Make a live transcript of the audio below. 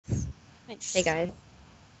Nice. Hey guys,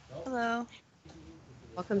 Hello.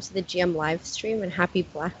 welcome to the GM live stream and happy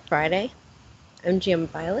Black Friday. I'm GM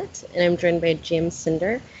Violet and I'm joined by GM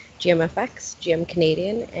Cinder, GM FX, GM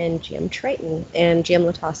Canadian, and GM Triton. And GM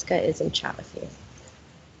Latosca is in chat with you.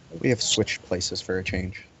 We have switched places for a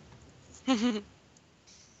change.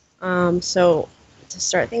 So to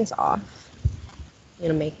start things off, I'm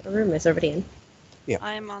gonna make a room. Is everybody in? Yeah.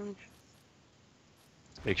 I'm on.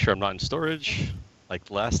 Make sure I'm not in storage like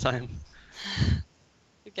last time.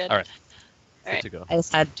 You're good. All right. All right. Good to go. I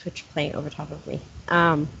just had Twitch playing over top of me.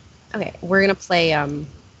 Okay, we're gonna play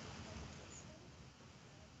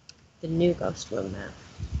the new Ghost Room map.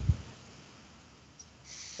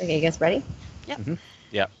 Okay, you guys ready? Yep. Mhm.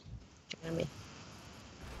 Yeah. Join me.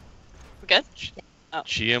 We're good?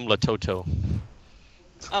 GM Latoto.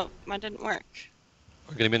 Oh, mine didn't work.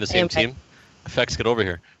 We're gonna be in the I same am team. FX, get over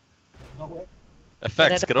here.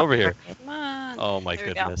 FX, get over here. Come on. Oh my There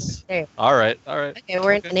we go. goodness. There. All right. All right. Okay,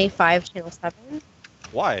 we're in NA5 channel 7.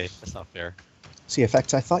 Why? That's not fair.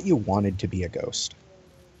 CFX, I thought you wanted to be a ghost.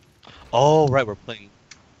 Oh right, we're playing.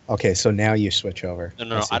 Okay, so now you switch over.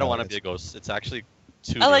 No, see I don't how want it to be is. a ghost. It's actually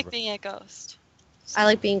too. I like nerve- being a ghost. I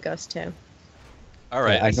like being Ghost too. All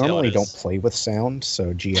right. Yeah, I see how it normally is. don't play with sound,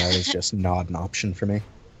 so GR is just not an option for me.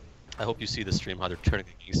 I hope you see the stream how they're turning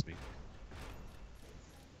against me.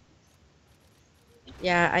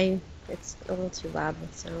 Yeah, it's a little too loud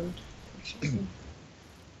with sound.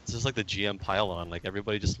 This is like the GM pile-on. Like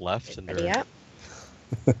everybody just left and Ready they're.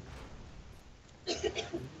 up?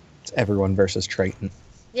 It's everyone versus Triton.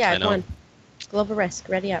 Yeah, I know. come on. Global risk,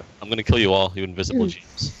 ready up. I'm gonna kill you all, you invisible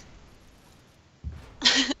GMs.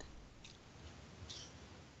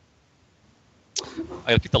 I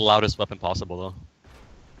gotta pick the loudest weapon possible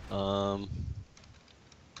though.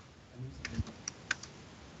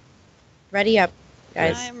 Ready up,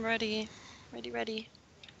 guys. I'm ready. Ready.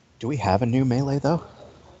 Do we have a new melee, though?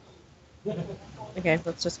 Okay,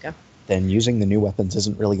 let's just go. Then using the new weapons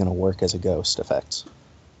isn't really going to work as a ghost effects.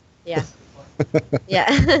 Yeah.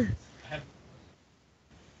 Yeah.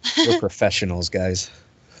 We're professionals, guys.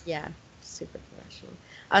 Yeah, super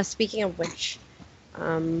professional. Speaking of which,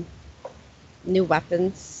 new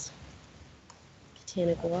weapons.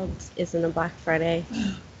 Katana Gloves is in a Black Friday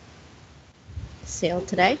sale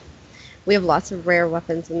today. We have lots of rare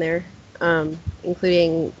weapons in there,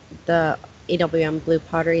 including the AWM Blue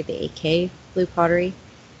Pottery, the AK Blue Pottery,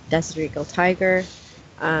 Desert Eagle Tiger,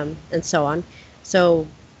 and so on. So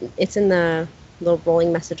it's in the little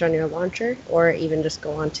rolling message on your launcher, or even just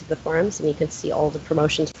go onto the forums and you can see all the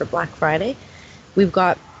promotions for Black Friday. We've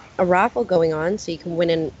got a raffle going on, so you can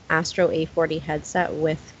win an Astro A40 headset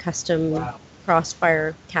with custom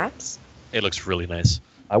CrossFire caps. It looks really nice.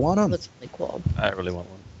 I want It them. looks really cool. I really want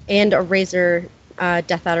one. And a Razer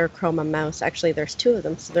Death Adder Chroma mouse. Actually, there's 2 of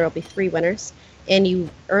them, so there will be 3 winners. And you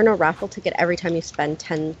earn a raffle ticket every time you spend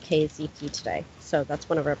 10k ZP today. So that's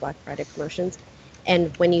one of our Black Friday promotions.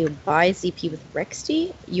 And when you buy ZP with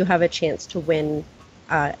Rixty, you have a chance to win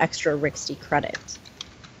extra Rixty credit.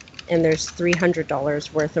 And there's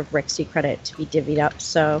 $300 worth of Rixty credit to be divvied up.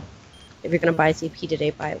 So if you're going to buy ZP today,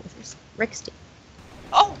 buy it with Rixty.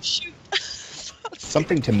 Oh, shoot.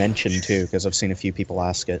 Something to mention, too, because I've seen a few people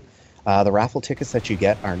ask it. The raffle tickets that you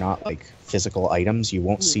get are not like physical items. You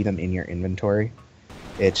won't see them in your inventory.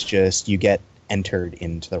 It's just you get entered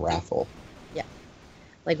into the raffle. Yeah.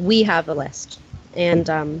 Like, we have a list.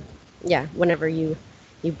 And, yeah, whenever you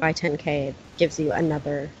buy 10k, it gives you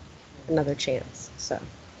another chance. So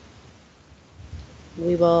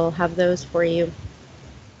we will have those for you.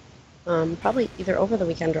 Probably either over the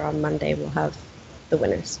weekend or on Monday we'll have the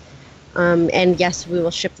winners. And yes, we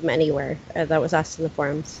will ship them anywhere. That was asked in the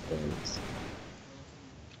forums. And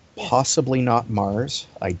Possibly not Mars.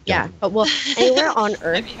 I don't. yeah, but well, anywhere on Might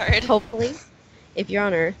Earth, be hard. hopefully. If you're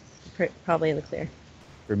on Earth, probably in the clear.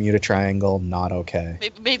 Bermuda Triangle, not okay.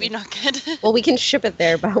 Maybe not good. Well, we can ship it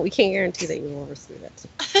there, but we can't guarantee that you will receive it.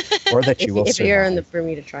 Or that you will If you're in the survive.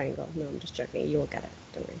 Bermuda Triangle. No, I'm just joking. You will get it.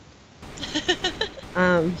 Don't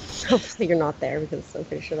worry. Hopefully you're not there, because I'm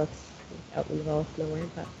pretty sure that's out in the middle of nowhere.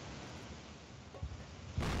 But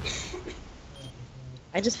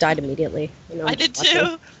I just died immediately. You know, I did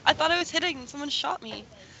too. I thought I was hitting and someone shot me.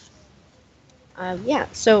 Yeah,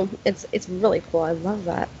 so it's really cool. I love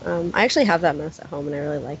that. I actually have that mouse at home, and I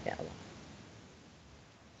really like it a lot.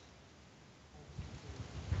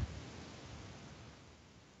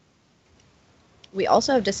 We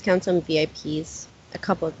also have discounts on VIPs, a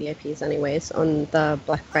couple of VIPs anyways, on the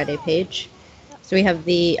Black Friday page. So we have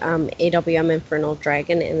the AWM Infernal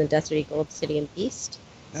Dragon and the Desert Eagle Obsidian Beast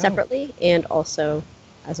separately, and also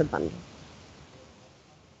as a bundle.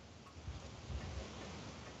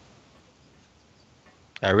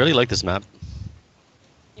 I really like this map.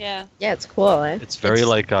 Yeah. Yeah, it's cool, eh? It's very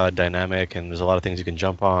like dynamic, and there's a lot of things you can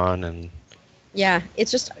jump on, and Yeah,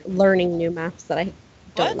 it's just learning new maps that I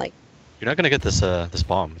don't What? like. you're not gonna get this this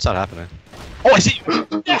bomb. It's not happening. Oh, I see you.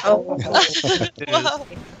 Oh, It is. Whoa.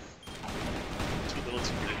 Too little,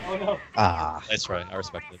 too late. Oh no. Ah, Nice try. I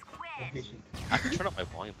respect it. I can turn up my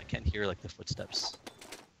volume. I can't hear like the footsteps.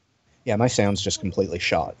 yeah, my sound's just completely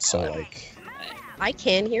shot. So like, I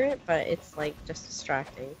can hear it, but it's like just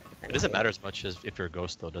distracting. It doesn't matter as much as if you're a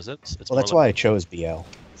ghost, though, does it? It's well, more that's like, why I chose BL.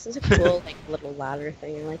 This is a cool like little ladder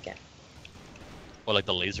thing. I like it. or like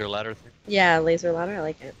the laser ladder thing. Yeah, laser ladder. I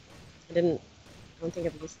like it. I don't think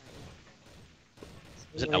I've used that.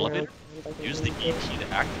 Is it Going around elevator? like a Use the little- E key to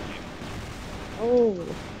activate. Oh,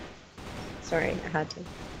 sorry, I had to.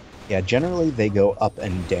 Yeah, generally they go up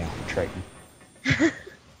and down, Triton.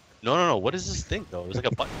 No. What is this thing though? There's like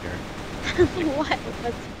a button here. What?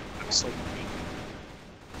 That's I'm so confused.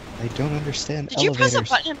 I don't understand Did you elevators. press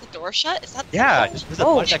a button at the door shut? Is that Yeah, the just there's a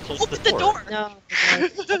Oh, button that closes Open the door. no. I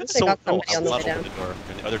think So I got no, somebody on the I'm way not down. opening the door.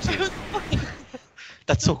 And the other team.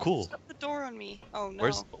 That's so cool. Shut the door on me. Oh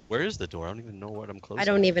no. Where is the door? I don't even know what I'm closing. I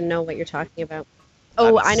don't even know what you're talking about. Oh, I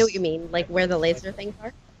know That's- what you mean. Like where the laser things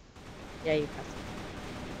are. Yeah, you press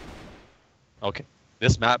it. Okay.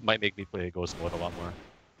 This map might make me play Ghost Mode a lot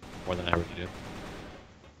more than I already do.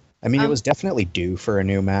 I mean, it Um, was definitely due for a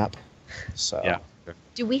new map. So Yeah.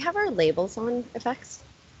 Do we have our labels on effects?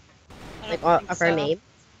 I Like don't think of our so. name?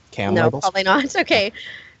 cam No, labels. probably not. Okay.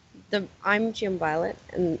 I'm GM Violet,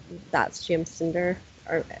 and that's GM Cinder.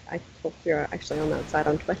 Or I hope you're actually on that side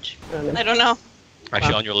on Twitch. I don't know. I don't know.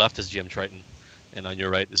 Actually, Wow. on your left is GM Triton, and on your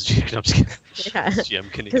right is GM. I'm just kidding. Yeah. GM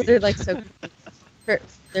Because Canadian. they're like so.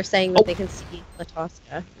 They're saying that they can see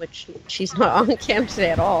Latosca, which she's not on cam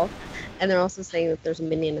today at all, and they're also saying that there's a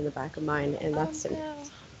minion in the back of mine, and that's Oh, no.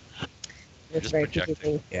 it's just very projecting.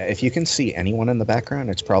 confusing. Yeah, if you can see anyone in the background,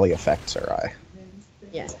 it's probably effects or I.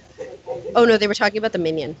 Yeah. Oh no, they were talking about the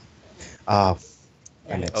minion. Ah, Yeah.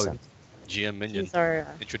 that makes Oh. sense. GM Minion He's our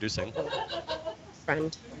introducing.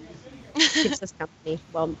 friend. Keeps us company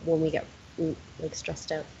when we get like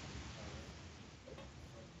stressed out.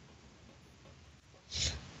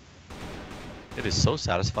 It is so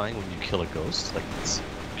satisfying when you kill a ghost. Like it's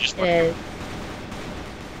you just It is.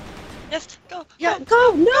 Yes, go. Yeah,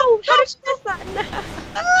 go! No! How did you miss that?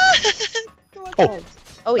 No. Come on. Oh.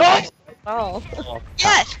 Oh yeah. Oh. Oh,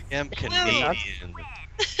 Yes. I am Canadian.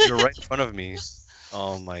 You're right in front of me.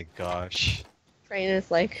 Oh my gosh. Train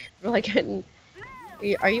is like we're like getting.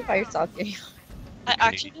 Are you by yourself? Yeah. I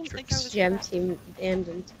actually didn't think I was GM gonna team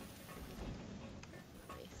abandoned.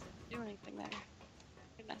 do anything there.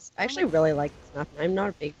 Goodness. I actually really like this map. I'm not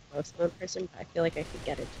a big ghost mode person, but I feel like I could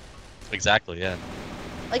get it. Exactly. Yeah.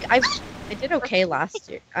 Like I did okay last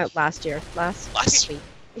year. Last Last week.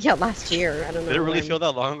 Yeah, last year. I don't know. Did it really when. feel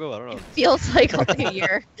that long ago? I don't know. It feels like only a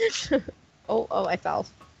year. Oh, I fell.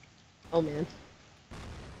 Oh man.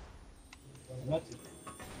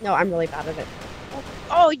 No, I'm really bad at it.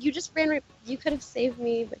 Oh, you just ran right. You could have saved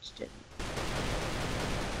me, but you didn't.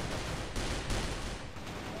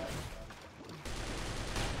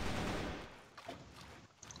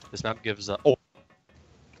 This map gives. Oh,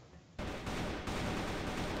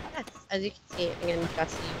 Yes, as you can see, again,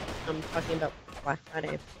 Jesse, talking about Black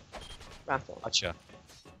Friday raffle. gotcha.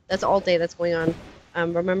 That's all day that's going on.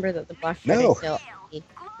 Remember that the Black Friday No. sale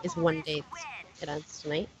is one day. It ends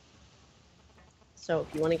tonight. So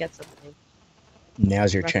if you want to get something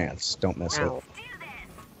Now's your chance. Don't miss it. now,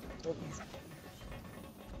 don't miss it.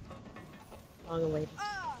 Long awaited.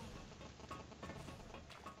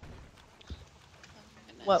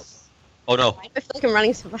 Goodness. Whoa. Oh no. I feel like I'm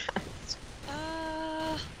running so fast.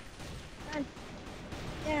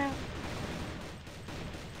 Yeah.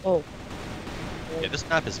 Oh. Yeah, this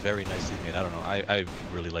map is very nicely made. I don't know. I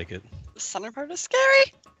really like it. The center part is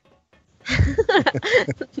scary.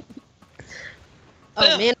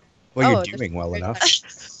 Oh man, Well, Oh, you're there's doing well great enough.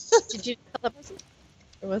 did you kill that person?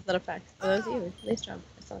 Or was that effects? Oh, that was you. Nice job.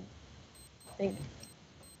 I saw it. Thank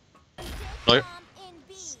you.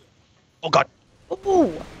 Oh god.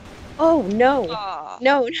 Oh! Oh no! Aw,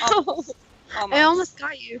 No, no! Almost. I almost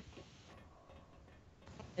got you.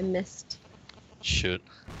 I missed. Shoot.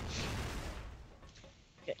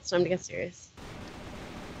 Okay, it's time to get serious.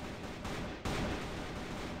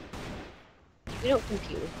 We don't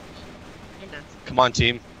compete. You're not. Come on,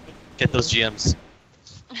 team. Get those GMs.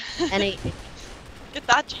 NA. Get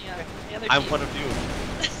that GM. The other I'm team. one of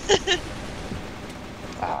you.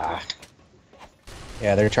 Ah.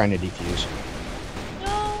 Yeah, they're trying to defuse.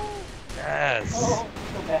 No. Yes. Oh,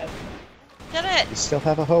 so bad. Get it. You still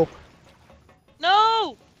have a hope.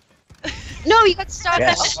 No. No, you got stuck.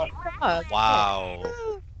 Yes. Oh, Wow.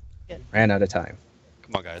 Ran out of time.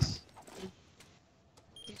 Come on, guys.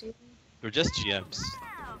 They're just GMs.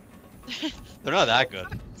 They're not that good.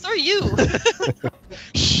 So are you.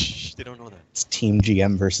 Shh, they don't know that. It's Team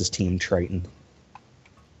GM versus Team Triton.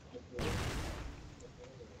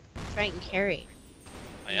 Triton carry.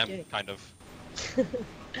 I You am, did. kind of.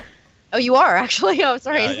 Oh, you are actually. Oh,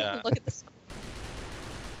 sorry. Yeah, yeah. Look at this.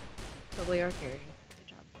 Totally are carrying. Good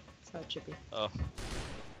job. That's how it should be. Oh.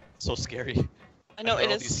 So scary. I know hear it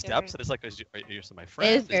all is these scary. steps, and it's like, you're my It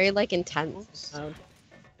friend. is very like intense. mode.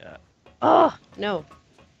 Yeah. Oh no.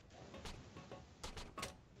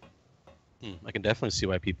 I can definitely see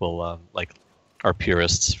why people like are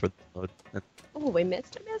purists for. Oh, we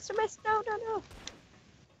missed. I missed. No.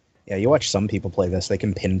 Yeah, you watch some people play this, they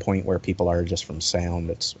can pinpoint where people are just from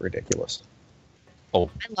sound. It's ridiculous. I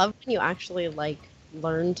love when you actually like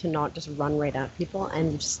learn to not just run right at people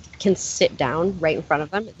and just can sit down right in front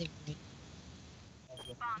of them.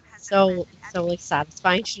 So like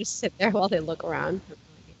satisfying to just sit there while they look around.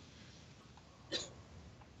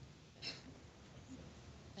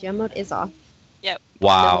 GM mode is off.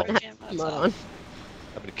 Wow. No one has Jam GM mode's mode off. on.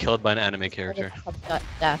 I've been killed by an anime character.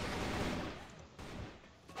 Death.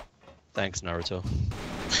 Thanks, Naruto.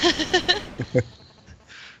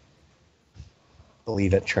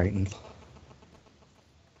 Believe it, Triton.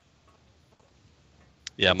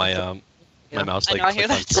 Yeah, my Yeah. mouse I like know, I hear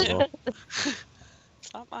clicked that on turbo.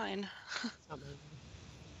 It's not mine.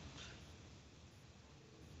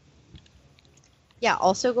 Yeah,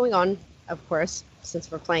 also going on, of course,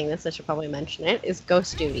 since we're playing this, I should probably mention it, is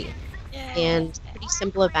Ghost Duty. Yay. And pretty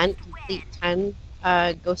simple event, complete 10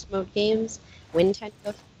 Ghost Mode games, win 10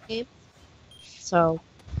 Ghost Mode games. So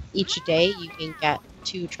each day you can get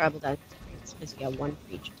 2 tribal density rates because you get 1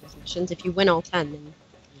 for each of those missions. If you win all 10, then you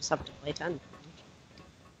just have to play 10.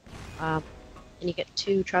 And you get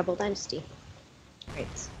 2 tribal dynasty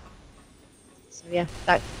rates. So yeah,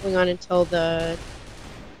 that's going on until the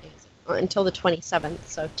 27th,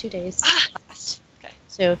 so 2 days. Okay.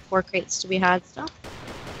 So 4 crates to be had still.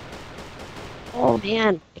 Oh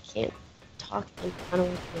man, I can't talk. I'm kind of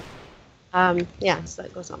with you. Yeah, so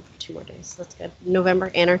that goes on for 2 more days. That's good. November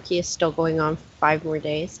Anarchy is still going on for 5 more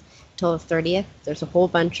days till the 30th. There's a whole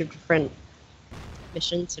bunch of different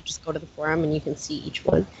missions, so just go to the forum and you can see each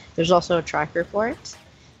one. There's also a tracker for it.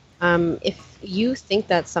 If you think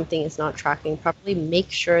that something is not tracking properly, make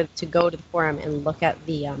sure to go to the forum and look at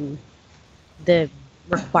the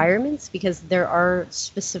requirements, because there are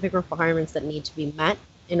specific requirements that need to be met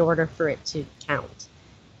in order for it to count.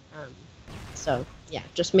 So yeah,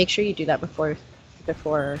 just make sure you do that before.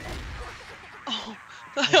 Oh,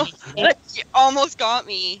 you almost got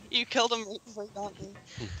me. You killed him right before you got me.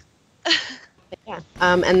 But yeah,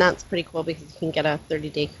 and that's pretty cool because you can get a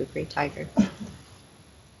 30-day Kukri Tiger.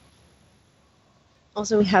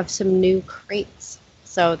 Also, we have some new crates.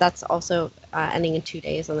 So that's also ending in 2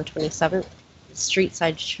 days on the 27th. Street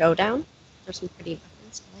Side Showdown. There's some pretty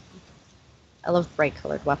weapons. I like them. I love bright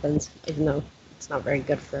colored weapons, even though it's not very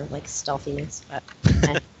good for like stealthiness. But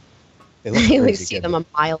They look you like crazy see good. them a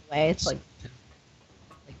mile away. It's like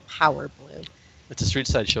power blue. It's a street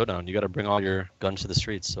side showdown. You got to bring all your guns to the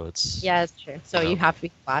streets, so it's. Yeah, it's true. So You know. you have to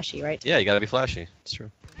be flashy, right? Yeah, you got to be flashy. It's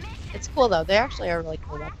true. It's cool though. They actually are really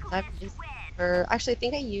cool weapons. I've used, or actually, I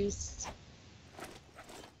think I used.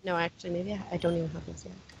 No, actually, maybe I don't even have this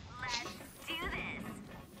yet. I'm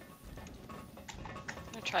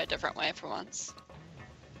gonna try a different way for once.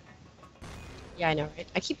 Yeah, I know, right?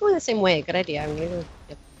 I keep going the same way. Good idea. I'm gonna.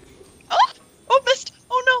 Oh! Oh, missed!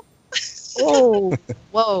 Oh no! Oh,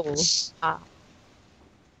 whoa.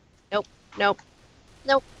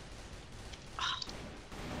 Nope.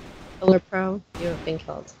 Killer Pro, you have been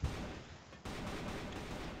killed.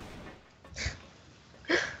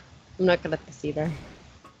 I'm not good at this either.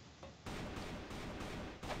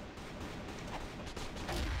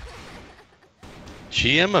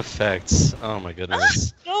 GM effects. Oh my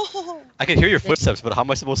goodness. No! I can hear your footsteps, but how am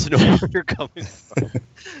I supposed to know where you're coming from?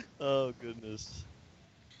 Oh goodness.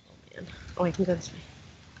 Oh, I can go this way.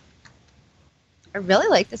 I really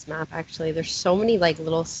like this map, actually. There's so many like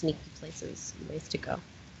little sneaky places and ways to go.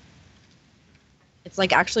 It's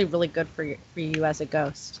like actually really good for you as a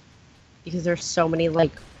ghost, because there's so many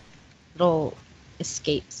like little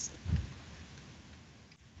escapes.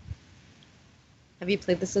 Have you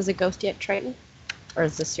played this as a ghost yet, Triton? Or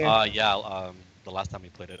is this your? Yeah. The last time we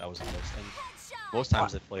played it, I was a ghost, and most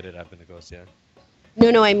times I played it, I've been a ghost. Yeah.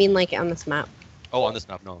 No, I mean like on this map. Oh, on this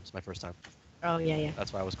map, no, it's my first time. Oh yeah.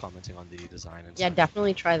 That's why I was commenting on the design and Yeah, stuff.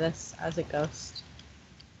 definitely try this as a ghost.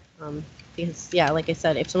 Because yeah, like I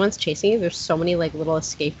said, if someone's chasing you, there's so many like little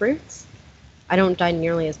escape routes I don't die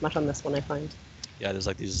nearly as much on this one, I find. Yeah, there's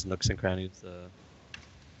like these nooks and crannies.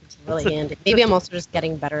 It's really handy. Maybe I'm also just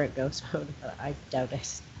getting better at Ghost Mode, but I doubt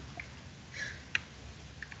it.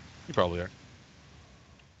 You probably are.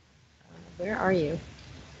 Where are you?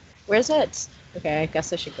 Where's it? Okay, I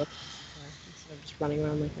guess I should go instead of just running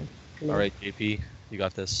around like a... All right, JP, you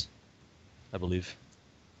got this. I believe.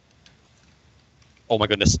 Oh my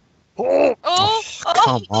goodness. Oh!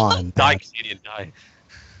 Come on. Die, man. Canadian, die.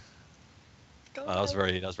 Go That was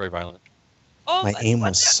very violent. Oh, My aim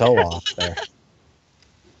was so off there.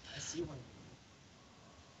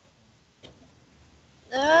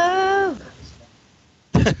 Oh!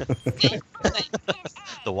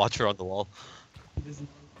 The watcher on the wall.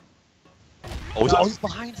 Oh, he's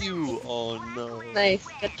behind you! Oh no. Nice,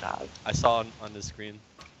 good job. I saw on the screen.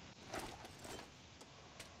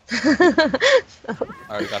 I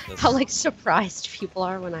Alright, got this. How like surprised people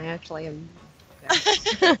are when I actually am.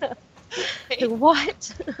 Like,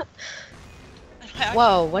 what?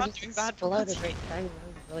 Whoa! What not just doing bad for exploded once. right there? That was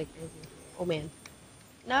really crazy. Oh man!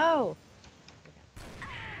 No!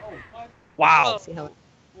 Wow! See how?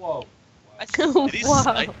 Whoa. I Did he, Wow.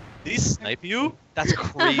 snipe, did he snipe you? That's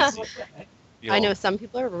crazy. Yo, I know some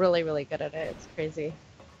people are really, really good at it. It's crazy.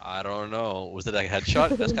 I don't know. Was it a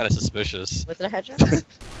headshot? That's kind of suspicious. Was it a headshot?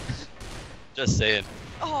 Just saying.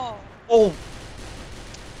 Oh, Oh!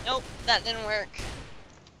 nope, that didn't work.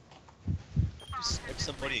 You snipe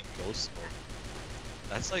somebody in ghost mode.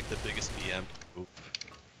 That's like the biggest BM move.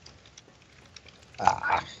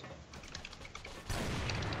 Ah.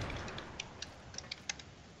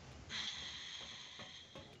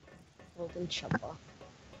 Golden shovel.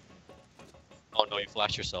 Oh no, you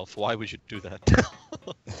flashed yourself. Why would you do that?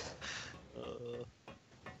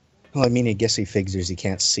 Well, I mean, I guess he figures he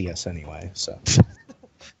can't see us anyway, so.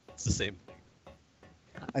 It's the same.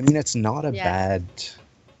 I mean, it's not a Yeah.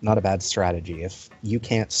 bad strategy. If you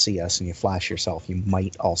can't see us and you flash yourself, you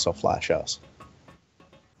might also flash us.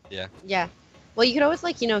 Yeah. Yeah. Well, you could always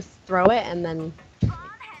like throw it and then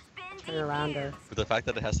turn around or But the fact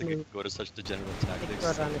that it has to Move. go to such degenerate like,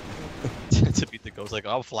 throw tactics it around. It. to beat the ghost, like,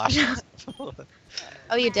 I'll flash it.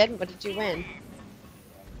 Oh, you did? What did you win?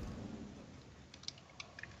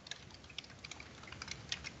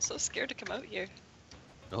 So scared to come out here.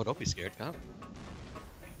 No, don't be scared. Come.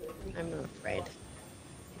 I'm not afraid.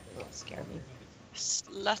 Don't scare me. There's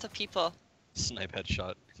a lot of people. Snipe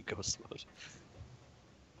headshot in ghost mode.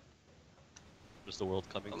 Just the world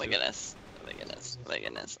coming Oh my to. goodness. Oh my goodness. Oh my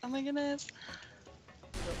goodness. Oh my goodness.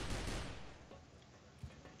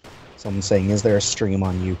 Someone's saying, is there a stream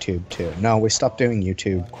on YouTube too? No, we stopped doing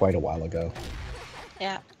YouTube quite a while ago.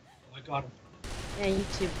 Yeah. Yeah,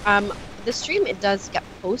 YouTube. The stream it does get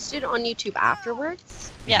posted on YouTube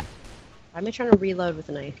afterwards. Yeah. Why am I trying to reload with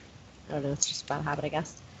a knife? I don't know. It's just a bad habit, I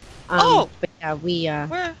guess. Oh! But yeah, we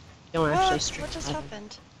Where? don't actually What? stream. What just live.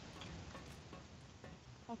 happened?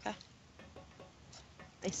 Okay.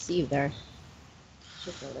 I see you there.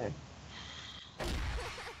 Should go there.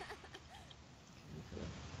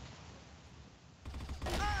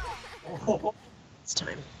 It's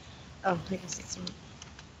time. Oh, I guess it's not.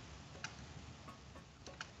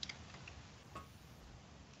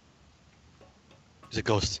 He's a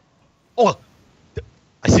ghost. Oh!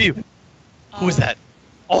 I see you! Who is that?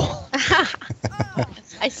 Oh!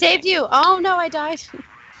 I saved you! Oh no, I died.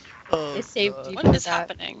 I saved you. What for is that.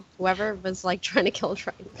 happening? Whoever was like trying to kill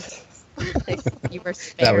Triangles. You were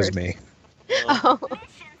spared. That was me. Oh.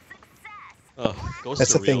 Oh, ghosts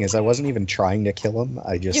That's are the thing real. is, I wasn't even trying to kill him.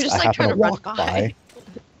 I You're just I like happened trying to to run walk by.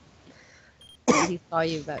 by. He saw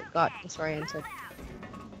you, but got disoriented.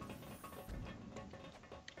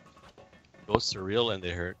 Ghosts are real and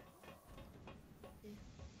they hurt.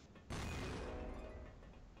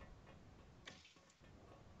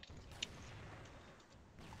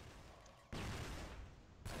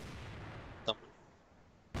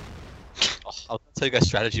 Oh, I'll tell you guys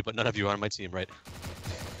strategy, but none of you are on my team, right?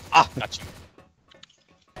 Ah, got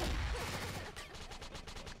you.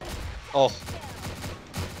 Oh.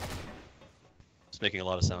 It's making a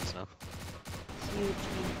lot of sounds now. Huge.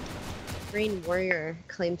 Green Warrior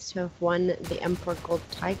claims to have won the M4 Gold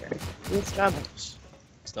Tiger. Nice job.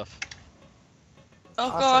 Stuff. Oh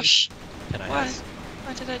Awesome. gosh. Can I Why? ask?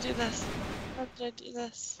 Why did I do this? Why did I do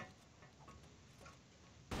this?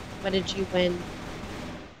 What did you win?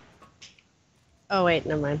 Oh wait,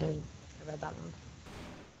 never mind. I read that wrong.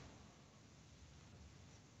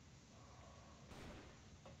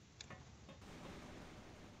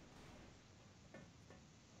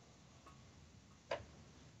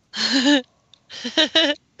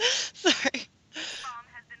 Sorry.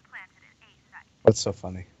 What's so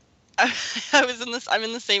funny? I was in this. I'm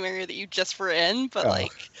in the same area that you just were in, but Oh.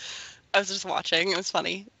 like, I was just watching. It was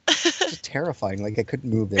funny. Just terrifying. Like I couldn't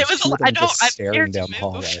move. It There's was. two of I them don't. just I'm staring scared down to the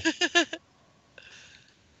move. hallway.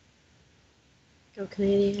 Go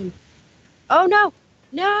Canadian. Oh no!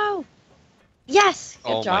 No! Yes!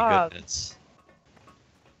 Good Oh job. my goodness.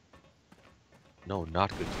 No, not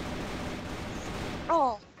good.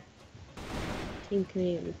 Oh. Team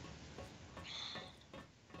Canadian.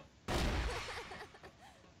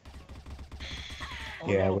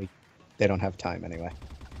 Yeah, no. they don't have time anyway.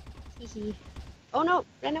 Hee. Oh no!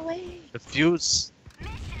 Run away! The fuse.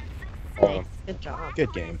 Nice. Good job.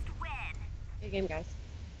 Good game. Good game, guys.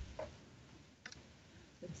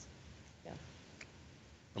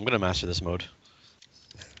 I'm gonna master this mode.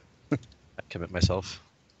 I commit myself.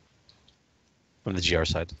 From the GR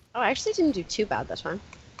side. Oh, I actually didn't do too bad that time.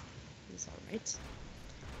 It was alright.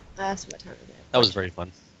 So what time is it? That was very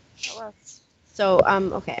fun. So,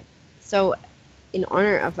 okay. So, in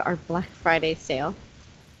honor of our Black Friday sale,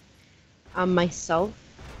 myself,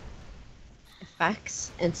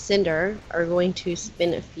 Effects, and Cinder are going to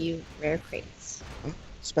spin a few rare crates.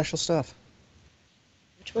 Special stuff.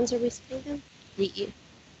 Which ones are we spinning again?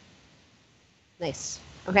 Nice.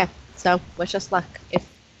 Okay, so wish us luck. If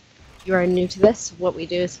you are new to this, what we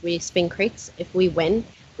do is we spin crates. If we win,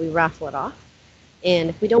 we raffle it off. And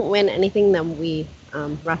if we don't win anything, then we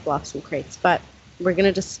raffle off some crates. But we're going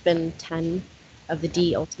to just spin 10 of the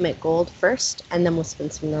D Ultimate Gold first, and then we'll spin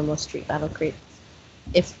some normal Street Battle crates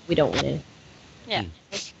if we don't win any. Yeah.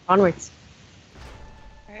 Onwards.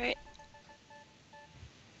 All right.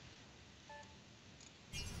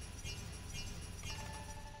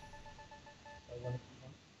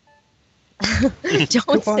 Don't say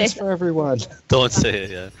Coupons that. for everyone. Don't say it,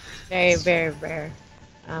 yeah. Very, very rare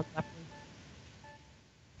weapon.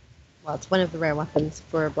 Well, it's one of the rare weapons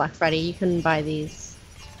for Black Friday. You can buy these,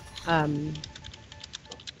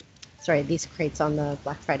 these crates on the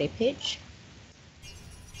Black Friday page.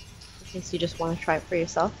 In case you just want to try it for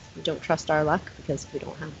yourself. You don't trust our luck because we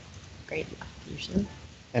don't have great luck usually.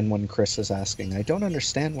 And when Chris is asking, I don't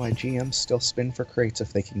understand why GMs still spin for crates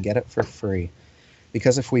if they can get it for free.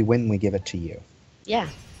 Because if we win, we give it to you. Yeah.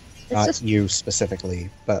 It's Not just, you specifically,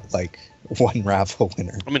 but like one raffle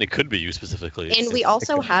winner. I mean, it could be you specifically. and we It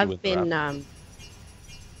also could be you have with the raffle. been,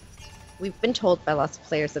 we've been told by lots of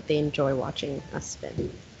players that they enjoy watching us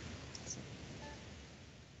spin.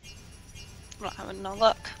 I'm not having no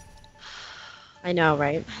luck. I know,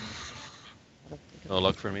 right? No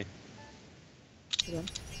luck for me. Yeah.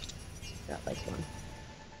 Got like one.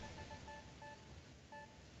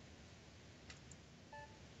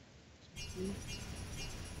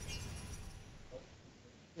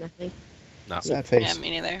 Nothing. No. Sad Yeah, face.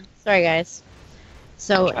 me neither. Sorry, guys.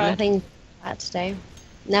 So I tried. nothing bad today.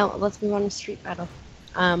 Now let's move on to Street Battle.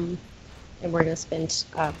 And we're gonna spend,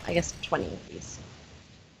 I guess, 20 of these.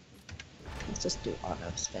 Let's just do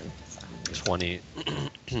auto spin. 20.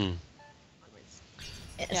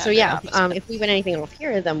 So yeah, if we win anything off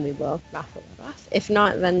here, then we will raffle it off. If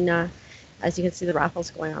not, then as you can see, the raffle's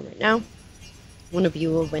going on right now. One of you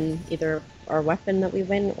will win either our weapon that we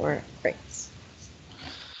win or crates.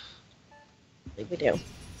 I think we do.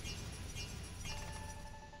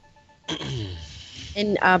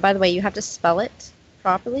 And by the way, you have to spell it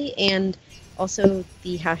properly, and also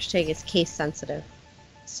the hashtag is case sensitive.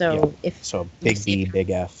 So if So you big see- B, big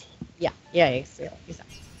F. yeah, exactly.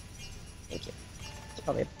 Thank you. It's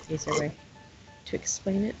probably a easier way to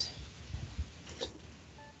explain it.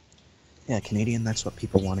 Yeah, Canadian, that's what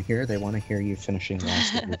people want to hear. They want to hear you finishing the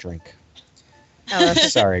last of your drink. Oh,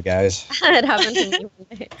 that's Sorry, guys. it happened to me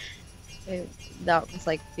one day. That was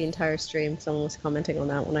like the entire stream. Someone was commenting on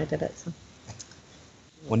that when I did it. So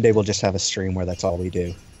One day we'll just have a stream where that's all we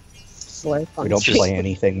do. slurp on We don't stream. play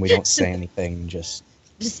anything. We don't say anything. Just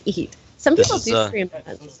Just eat. Some This people is, do stream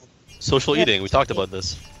events. Social Yep. eting. We talked about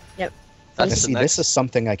this. Yep. That's see, the this next. is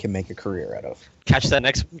something I can make a career out of. Catch that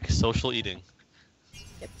next week. Social eating.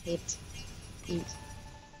 Get paid to eat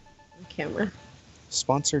on camera.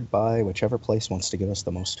 Sponsored by whichever place wants to give us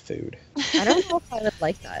the most food. I don't know if I would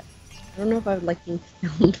like that. I don't know if I would like being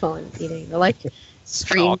filmed while I'm eating. Or like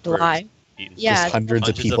streamed Awkward. live. Eating. Yeah, Just hundreds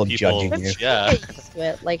of people judging you. Yeah. Get used to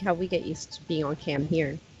it, like how we get used to being on cam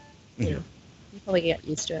here. You Mhm. know, you probably get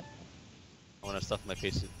used to it. I want to stuff my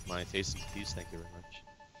face, my face in peace. Thank you very much.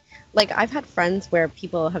 Like I've had friends where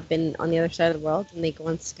people have been on the other side of the world and they go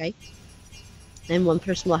on Skype, and one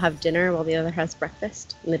person will have dinner while the other has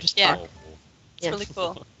breakfast, and they just Yeah. talk. It's Yeah. really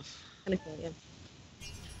cool. Kind of cool, yeah.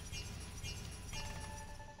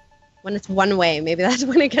 When it's one way, maybe that's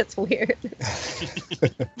when it gets weird.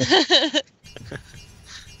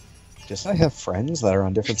 Just I have friends that are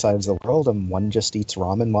on different sides of the world, and one just eats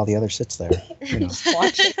ramen while the other sits there. You know, Just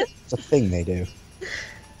watch it. it's a thing they do.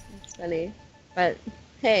 It's funny, but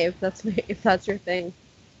hey, if that's your thing,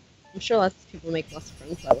 I'm sure lots of people make lots of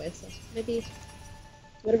friends that way. So maybe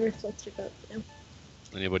whatever floats your boat. You know?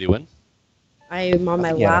 Anybody win? I'm on my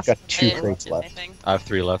Yeah, I've last. got I 2 didn't crates do left. anything. I have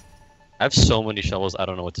 3 left. I have so many shovels, I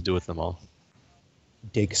don't know what to do with them all.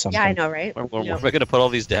 Dig something. Yeah, I know, right? Where You know, am I going to put all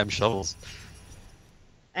these damn shovels?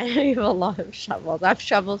 I have a lot of shovels. I've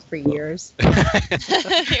shoveled for years. You're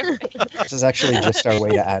right. This is actually just our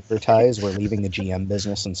way to advertise. We're leaving the GM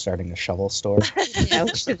business and starting a shovel store. Yeah,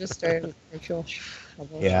 we should just start a virtual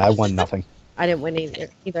shovel. Yeah, I won nothing. I didn't win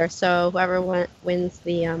either. So whoever wins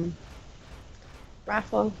the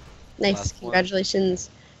raffle, nice. Last one. Congratulations,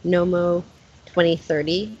 Nomo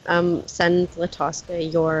 2030. Send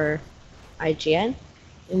Latosca your IGN,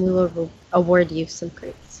 and we will award you some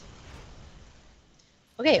crates.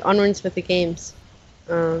 Okay, onwards with the games.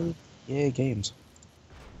 Yay, games.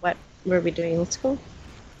 What are we doing? Let's go.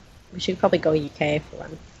 We should probably go UK for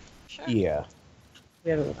one. Sure. Yeah.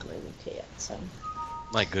 We haven't gone UK yet, so.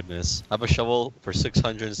 My goodness. I have a shovel for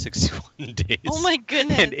 661 days. Oh my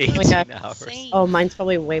goodness. And Oh my 18 God. hours. Insane. Oh, mine's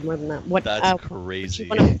probably way more than that. What? That's Do crazy. you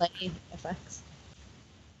want to play FX?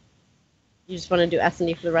 You just want to do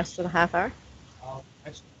S&D for the rest of the half hour?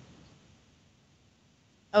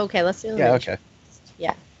 Okay, let's do Yeah, elimination. okay.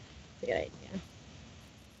 Yeah, that's a good idea.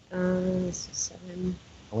 This is 7.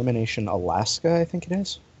 Elimination Alaska, I think it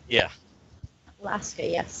is. Yeah. Alaska,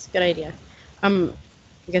 yes, good idea. You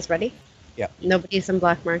guys ready? Yeah. Nobody's in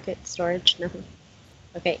black market storage, nothing.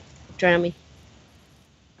 Okay, join me.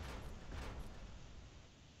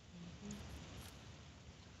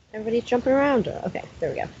 Everybody's jumping around. Okay, there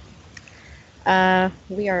we go.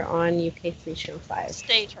 We are on UK 3 channel 5.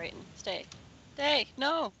 Stay, Triton. Stay. Stay.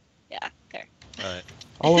 No. Yeah, there. Alright.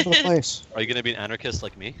 All over the place. Are you going to be an anarchist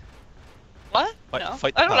like me? What? Fight- No.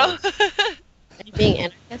 fight the I don't know. Are you being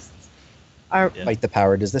anarchists? Are Yeah. Fight the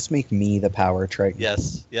power. Does this make me the power, Triton?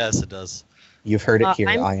 Yes. Yes, it does. You've heard it here.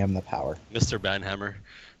 I'm- I am the power. Mr. Banhammer.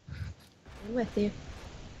 I'm with you.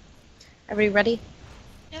 Everybody ready?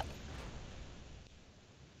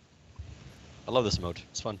 I love this mode.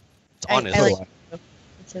 It's fun. It's I honest. like it.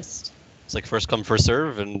 It's just It's like first come, first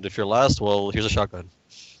serve, and if you're last, well, here's a shotgun.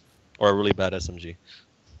 Or a really bad SMG.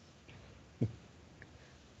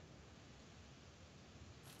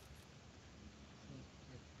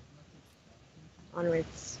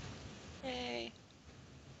 onwards. Yay.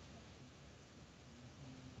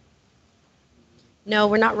 No,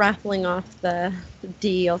 we're not raffling off the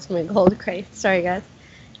D Ultimate Gold crate. Sorry, guys.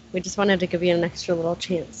 We just wanted to give you an extra little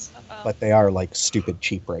chance. Uh-oh. But they are like stupid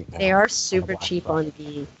cheap right now. They are super Black cheap Friday. on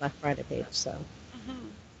the Black Friday page, so.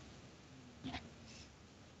 Mhm.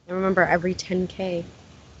 And remember, every 10K.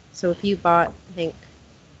 So if you bought, I think,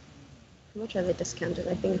 how much are they discounted?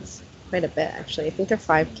 I think it's quite a bit, actually. I think they're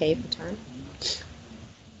 5K per time.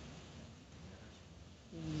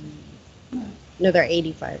 No, they're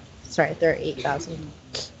 85. Sorry, they're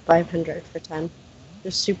 8,500 for 10.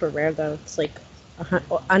 They're super rare, though. It's like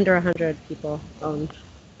under 100 people own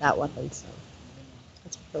that weapon, so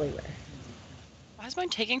it's really rare. Why is mine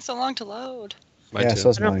taking so long to load? Mine Yeah, too. so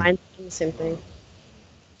I is don't mine. mind doing the same thing.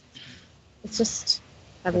 It's just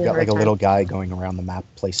having I've a got hard like a time. little guy going around the map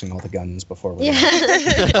placing all the guns before we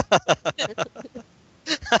Yeah.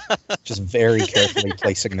 just very carefully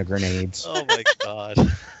placing the grenades. Oh my god.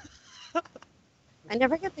 I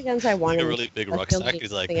never get the guns I want. Like a in really big the rucksack. field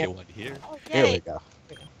He's like, thing. hey, one here. Oh, There we yay. go.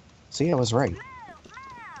 See, I was right.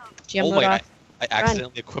 GM Oh load wait, off. I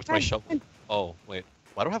accidentally equipped my Run, shovel. run. Oh, wait.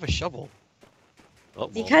 Why do I have a shovel? Oh, well.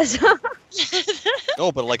 Because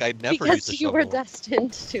No, but like I never used a because you shovel. were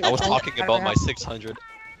destined to. I was own talking a about my raffle.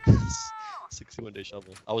 61-day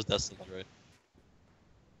shovel. I was destined, right?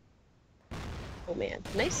 Oh man,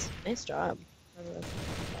 nice job.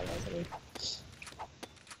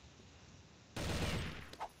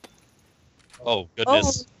 Oh,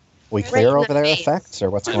 goodness. We Right clear in over the there face. effects, or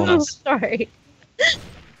what's I going know. on? Oh, sorry. It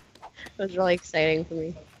was really exciting for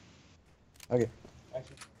me. Okay.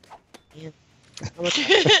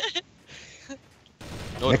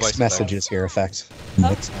 No Mixed advice messages here, effects.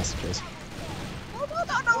 Mixed messages. No,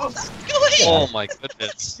 that's good. Oh my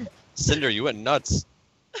goodness. Cinder, you went nuts.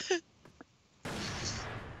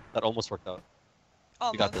 That almost worked out.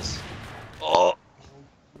 You got this. Oh!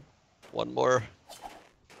 One more.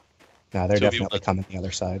 No, they're 2v1. definitely coming the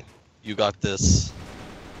other side. You got this.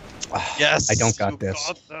 Ah, Yes! I don't got you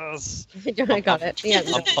this. Got this. I got it. Yeah,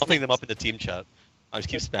 I'm pumping them up in the team chat. I just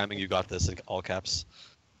keep spamming you got this in all caps.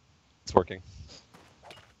 It's working.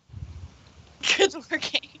 It's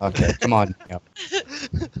working. Okay, come on. Yep.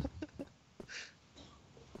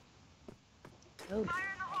 Oh.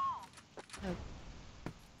 Oh.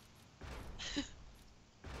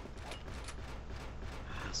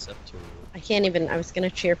 Receptor. I can't even. I was gonna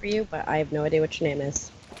cheer for you, but I have no idea what your name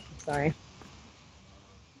is. I'm sorry.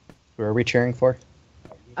 Who are we cheering for?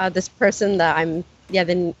 This person that I'm. Yeah,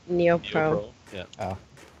 the Neo Pro. Pro. Yeah. Oh.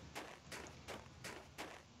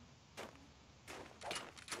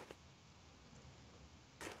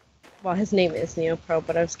 Well, his name is Neo Pro,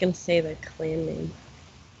 but I was gonna say the clan name.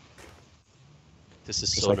 This is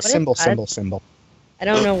Just so. like What is symbol, that? symbol, symbol. I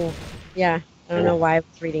don't know. Yeah, I don't know why I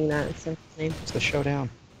was reading that instead of his name. It's the showdown.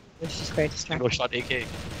 It was just very Single distracting. shot AK.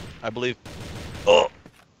 I believe. Oh!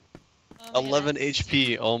 Oh, 11 goodness.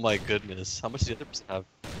 HP. Oh my goodness. How much does the other person have?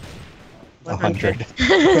 100.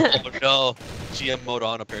 Oh no. GM mode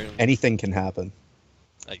on apparently. Anything can happen.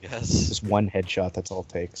 I guess. Just one headshot, that's all it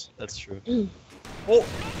takes. That's true.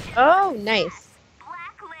 Oh, nice.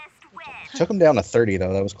 Took him down to 30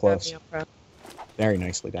 though, that was close. Neo Pro. Very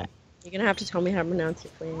nicely done. You're gonna have to tell me how to pronounce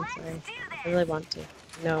your clan. Sorry, I really want to.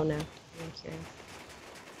 No, I'm curious.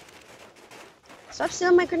 Stop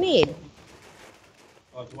stealing my grenade.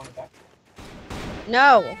 Oh, do you want it back?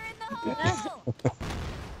 No.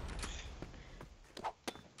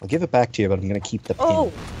 I'll give it back to you, but I'm gonna keep the pin.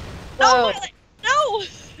 Oh. No! Whoa. Violet, no!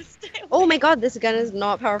 Stay away. Oh my God, this gun is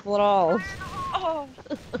not powerful at all. Oh.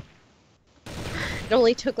 It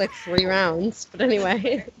only took like 3 rounds, but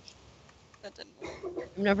anyway, That didn't work.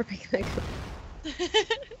 I'm never picking that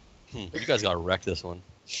gun. You guys got wrecked this one.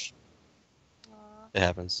 Aw. It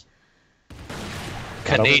happens.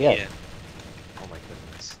 Not over Canadian. yet. Oh my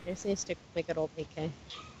goodness. I just need to stick with my good old AK.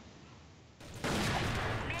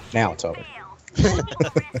 Now it's over.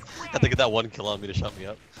 I think that one kill on me to shut me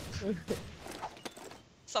up.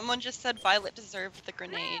 Someone just said Violet deserved the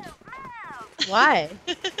grenade. Why?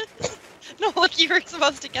 No, like you were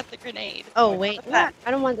supposed to get the grenade. Oh wait, what?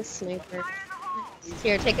 I don't want the sniper.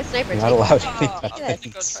 Here, take a sniper. You're not Take allowed Oh, any I'm gonna go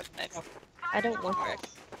weapons. try the knife. I don't want Work.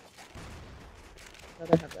 this. I'd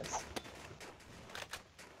rather have this.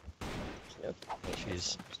 No.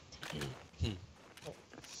 Jeez.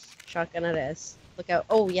 Shotgun it is. Look out.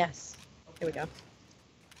 Oh, yes. Here we go.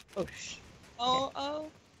 Oh, Oh, oh.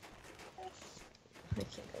 Yes. I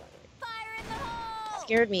can't go that way.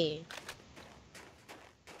 Scared me.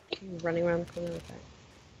 I'm running around the corner with that.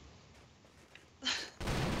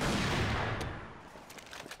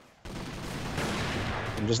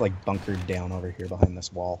 I'm just like bunkered down over here behind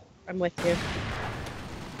this wall. I'm with you.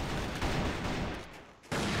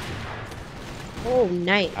 Oh,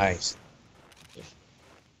 nice. Nice.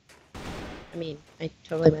 I mean, I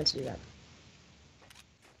totally meant to do that.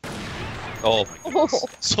 Oh my goodness.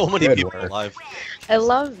 So many Good people work. alive. I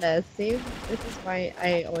love this. See? This is why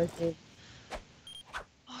I always need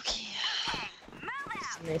Okay.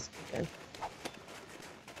 some nice gun.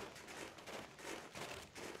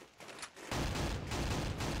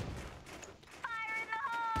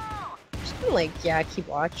 I'm just gonna like, yeah, keep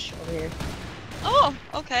watch over here. Oh,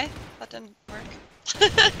 okay. That didn't work.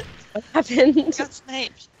 What happened? Got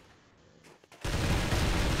sniped.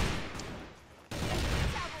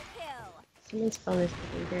 Someone's phone is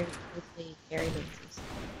looking very closely Gary Nancy's.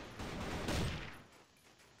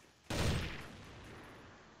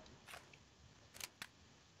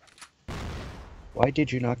 Why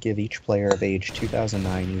did you not give each player of age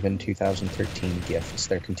 2009, even 2013 gifts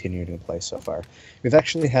they're continuing to play so far? We've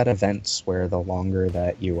actually had events where the longer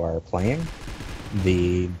that you are playing,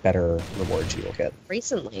 the better rewards you will get.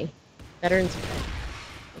 Recently, Veterans Day.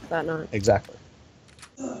 Is that not? Exactly.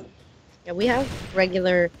 Yeah, we have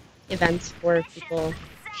regular events for people,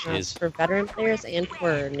 Jeez. for veteran players and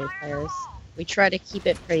for new players. We try to keep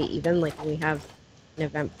it pretty even. Like when we have an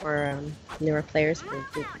event for newer players, we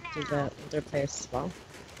do the older players as well,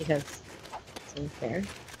 because it's unfair.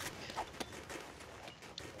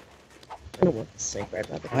 I don't want the sniper. I'd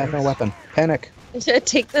rather I have no weapon. Panic.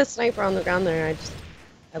 take the sniper on the ground there.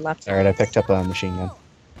 I left. Alright, I picked up a machine gun.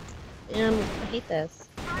 I hate this.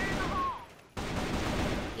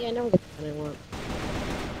 Yeah, I know what gun I want.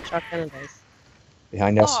 Shotgun it is.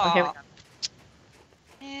 Behind us. Aw. Oh, here we go.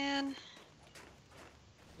 Man.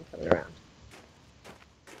 I'm coming around.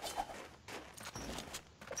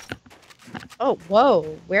 Oh,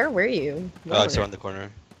 whoa! Where were you? Oh, it's around the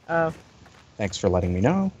corner. Oh, Thanks for letting me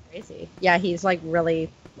know. crazy. Yeah, he's like really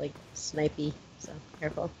like snipey. So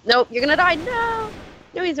careful. Nope, you're gonna die. No,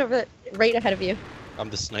 no, he's over right ahead of you. I'm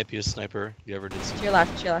the snipiest sniper you ever did see. To your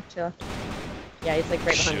left. To your left. To your left. Yeah, he's like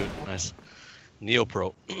right behind Shoot, you. nice. Neo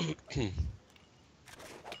Pro.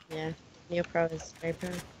 Yeah, Neo Pro is very pro.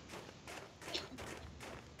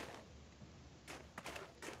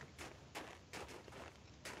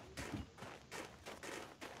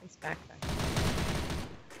 Nice backpack.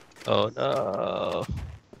 Oh no.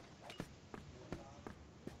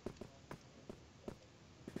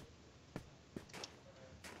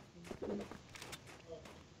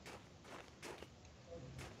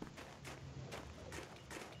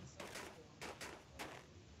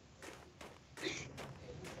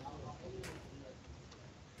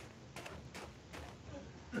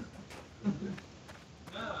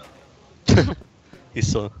 He's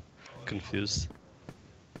so confused.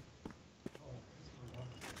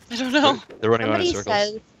 I don't know. They're running around in Somebody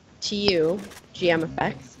circles. says to you, GM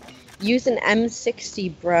effects, use an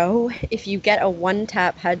M60, bro. If you get a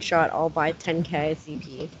one-tap headshot, I'll buy 10k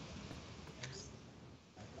CP.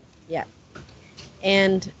 Yeah.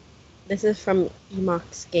 And this is from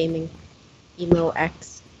Emox Gaming. Emo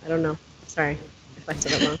X. I don't know. Sorry if I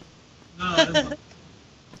said it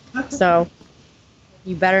wrong. So,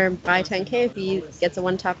 you better buy 10k if he gets a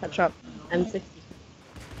one-tap headshot M60.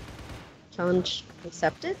 Challenge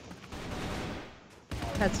accepted?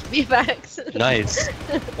 Has to be facts. Nice.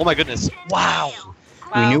 Oh my goodness. Wow.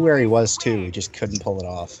 We knew where he was too. We just couldn't pull it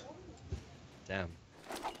off. Damn.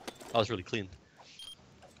 That was really clean.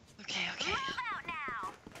 Okay, okay.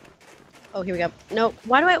 Oh, here we go. No,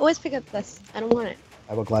 why do I always pick up this? I don't want it.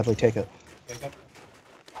 I will gladly take it.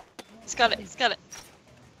 He's got it. He's got it.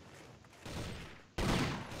 I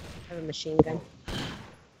have a machine gun.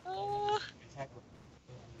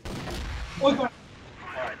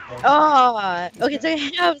 Oh, okay, so yeah,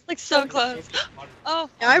 I was like So close. Oh,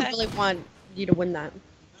 Yeah, I okay. really want you to win that.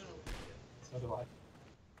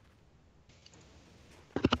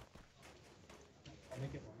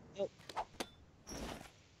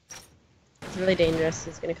 It's really dangerous.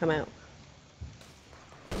 He's gonna come out.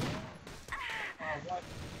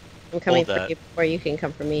 I'm coming Hold for that. you before you can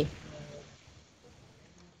come for me.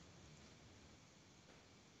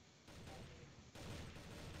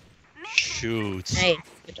 Shoot. Hey,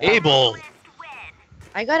 good job. Abel.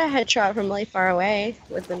 I got a headshot from really far away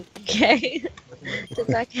with an AK. Did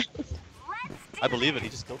that count? I believe it. He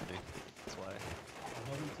just killed me. That's why.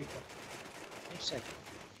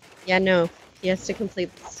 Yeah, no. He has to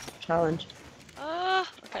complete this challenge.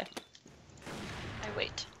 Okay. I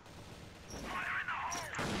wait.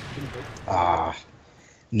 Ah.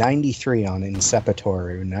 93 on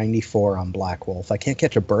Incepitoru, 94 on Black Wolf. I can't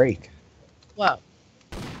catch a break. Whoa.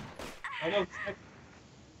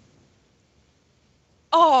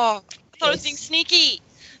 Oh, I thought I was being sneaky.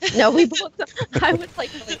 No, we both. I was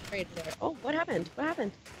like really afraid there. Oh, what happened? What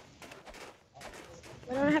happened?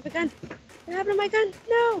 Why don't I have a gun? What happened to my gun?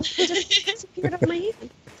 No, it just disappeared off my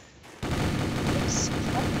hand. Oops.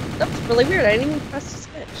 That's really weird. I didn't even press the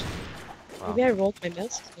switch. Wow. Maybe I rolled my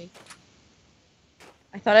mouse.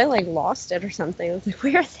 I thought I like lost it or something. I was like,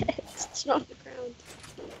 where is it? It's not on the ground.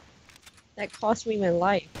 That cost me my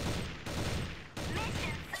life.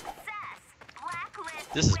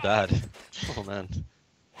 This is bad. Oh man.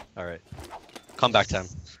 Alright. Comeback time.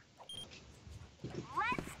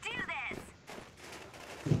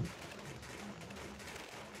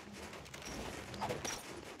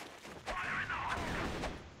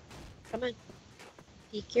 Come on.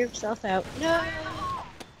 Peek yourself out. No!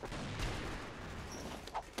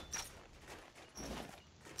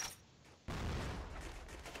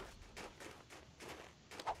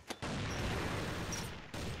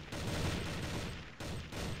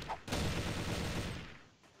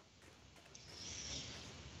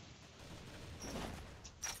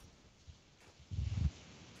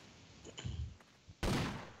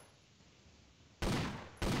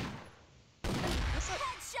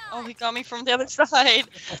 Oh, he got me from the other side.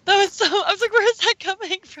 That was so. I was like, where is that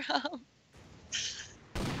coming from?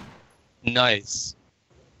 Nice.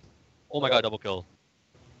 Oh my god, double kill.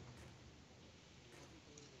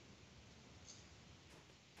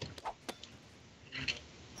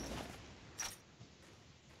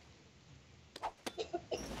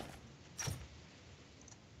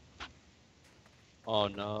 Oh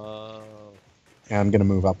no. Yeah, I'm gonna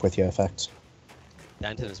move up with you, Effects.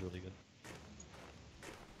 Danton is really good.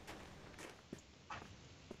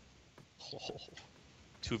 Oh,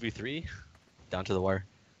 2v3? Down to the wire.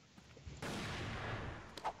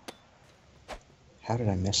 How did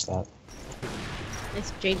I miss that?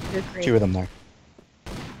 It's Jade Great. Two of them there.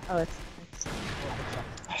 Oh, it's.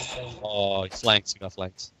 Oh, he flanks. He got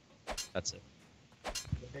flanked. That's it.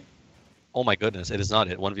 Oh my goodness, it is not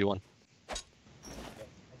it. 1v1.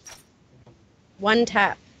 One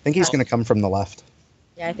tap. I think he's gonna come from the left.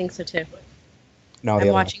 Yeah, I think so too. No, the I'm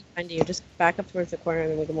other watching behind you. Just back up towards the corner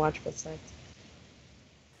and then we can watch both sides.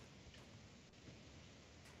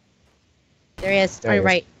 There he is. There On he your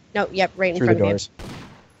is. right. No, yep, right in Through the front of doors. you.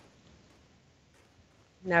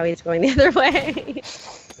 Now he's going the other way.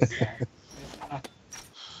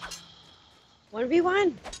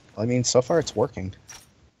 1v1. I mean, so far it's working.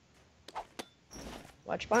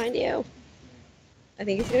 Watch behind you. I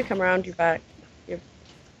think he's gonna come around your back. You're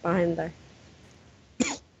behind there.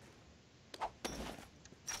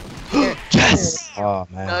 Yes! Oh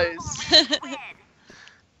man. Nice!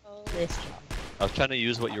 Oh. Nice job. I was trying to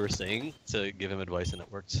use what you were saying to give him advice and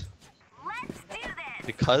it worked. Let's do this.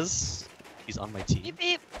 Because he's on my team. Beep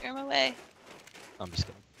beep, you're in my way. I'm just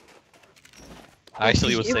kidding. I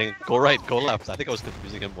actually was You- saying, go right, go left. I think I was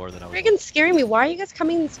confusing him more than I was. Freaking scaring me. Why are you guys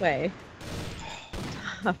coming this way?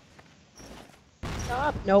 Stop.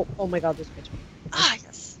 Stop. Nope. Oh my god, there's a bitch. Ah,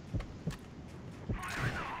 yes.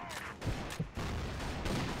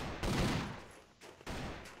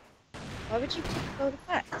 Why would you go to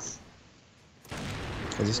flex?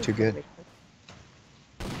 Because he's too good.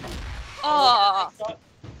 Oh,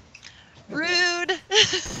 rude.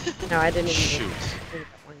 No, I didn't even Shoot. get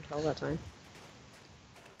 112 that time.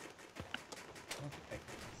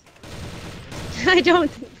 I don't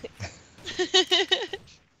think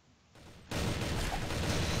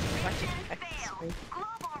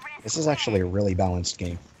This is actually a really balanced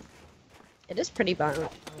game. it is pretty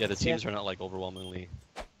balanced. Yeah, the teams are not like overwhelmingly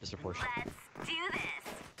disproportionate. Let's do this.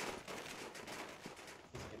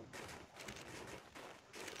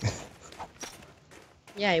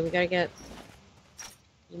 Yeah, we gotta get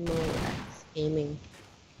more aiming.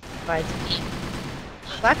 By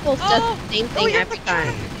Black Wolf does Oh! the same Oh, thing you're every the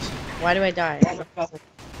time. Why do I die? Wow.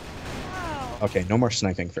 Okay, no more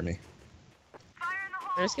sniping for me. Fire in the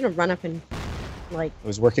hole. I'm just gonna run up and like It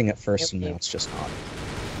was working at first, and Okay. now it's just not.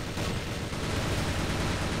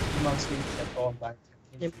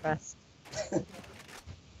 impress.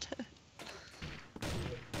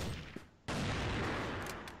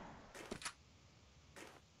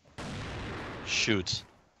 Shoot.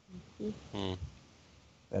 Mhm. Hmm.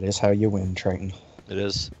 That is how you win, Triton. It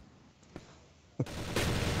is.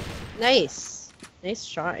 Nice. Nice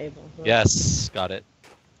shot, Abel. Yes, got it.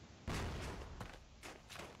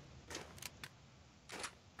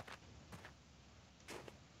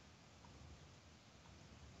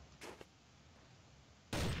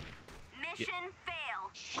 Mission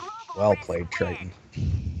fail. Global Well risk played, win. Triton.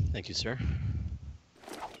 Thank you, sir.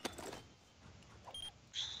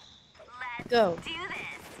 Let's Go. do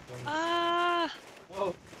this. Ah.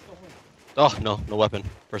 Oh, no, no weapon.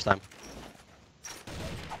 First time.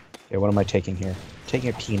 Okay, what am I taking here? Taking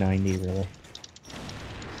a P90, really.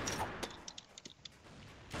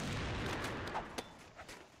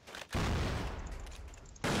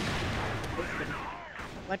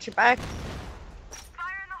 Watch your back.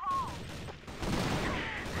 Fire in the hole.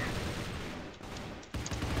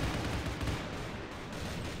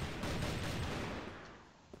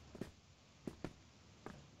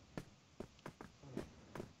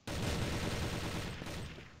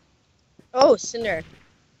 Oh, Cinder.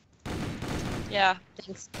 Yeah.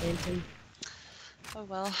 Thanks, Phantom. Oh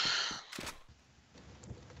well.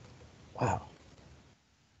 Wow.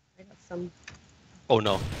 I got some. Oh,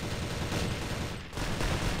 no.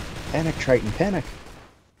 Panic, Triton, panic!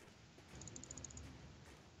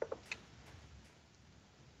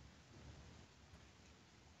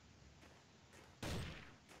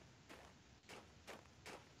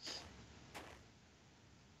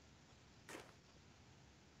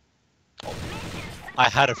 I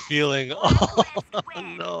had a feeling. Oh,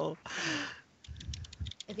 no.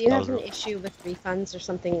 If you That have was an issue with refunds or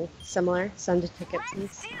something similar, send a ticket, Let's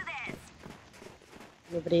please. do this.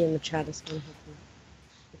 Nobody in the chat is going to help you.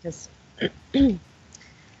 Because.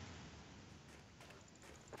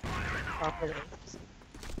 properly.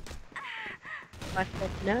 Black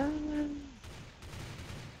Wolf, no.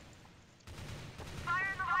 Fire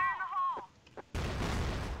in the hole.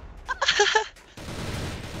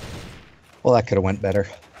 Well, that could have went better.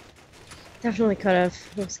 Definitely could have.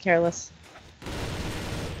 It was careless.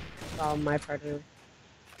 All my part of it.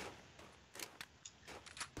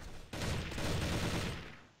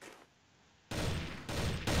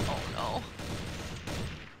 Oh no.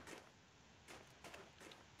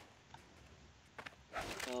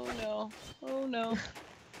 Oh no. Oh no.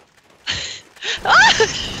 Ah!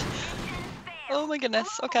 Mission fail. Oh my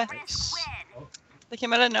goodness. Okay. Nice. Win. They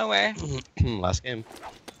came out of nowhere. Last game.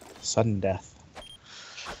 Sudden death.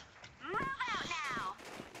 Move out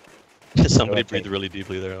now. Somebody Okay. breathed really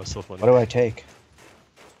deeply there. That was so funny. What do I take?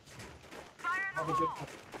 Fire in the hole.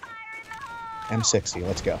 Fire in the hole. M60,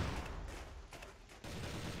 let's go.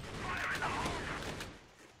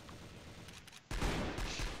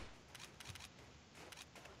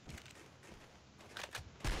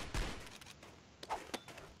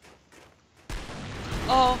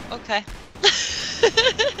 Oh, okay.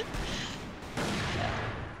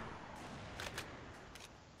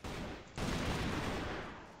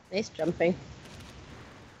 Nice jumping.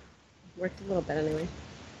 Worked a little bit anyway.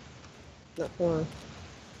 Not for long.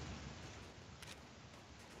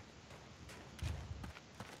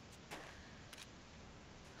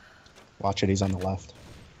 Watch it, he's on the left.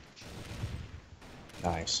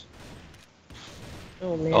 Nice.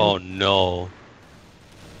 Oh man. Oh no.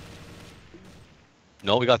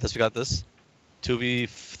 No, we got this. We got this.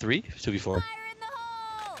 2v3, 2v4.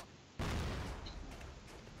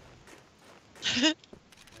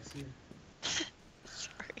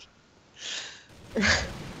 Sorry.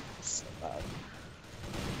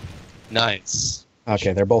 Nice.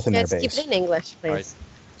 Okay, they're both in Guys, their keep base. it in English, please.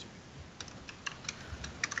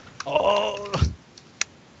 Alright. Oh.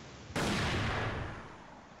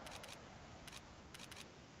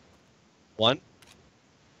 One.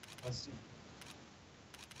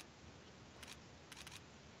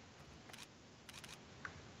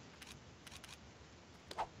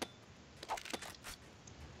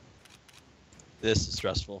 This is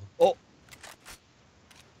stressful. Oh.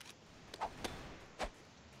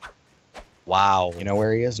 Wow. You know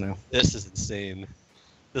where he is now. This is insane.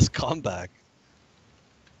 This comeback.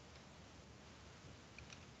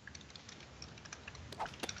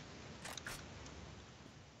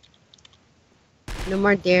 No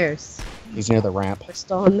more dares. He's near the ramp. We're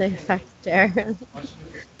still in the effect dare.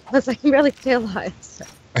 Plus, I can barely stay alive. So.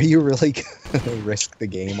 Are you really gonna risk the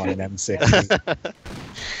game on an M60?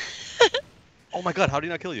 Oh my god, how did he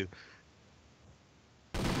not kill you?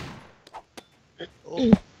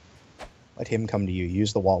 Oh, Let him come to you.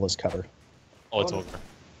 Use the wall as cover. oh it's over.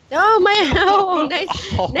 Oh my! Oh,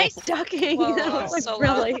 nice, Oh. nice ducking. Whoa, That was like so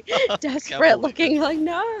really Can't desperate believe looking. it. Like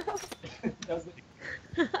no.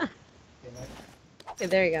 Okay,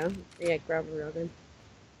 there you go. Yeah, grab a Rogan.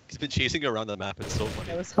 He's been chasing you around the map. It's so funny.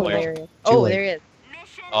 That was Oh my- hilarious. Oh, late. there he is.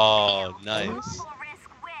 Oh, nice.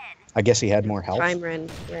 I guess he had more health. Time ran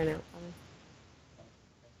out.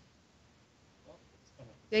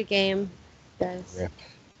 Good game, guys. Rip.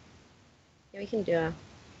 Yeah, we can do a.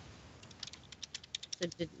 So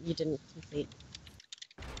you didn't complete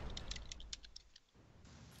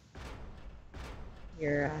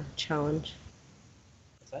your challenge.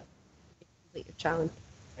 What's that? Complete your challenge.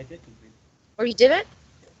 I did complete. Or you did it?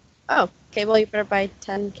 Oh, okay. Well, you better buy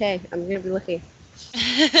 10K. I'm gonna be looking.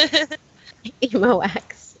 Emo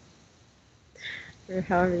X. Or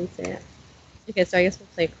however you say it. Okay, so I guess we'll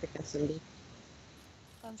play a quick SMB.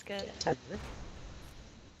 Sounds good. 10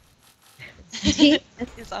 minutes.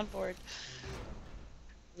 He's on board.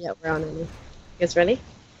 Yeah, we're on it. You guys ready?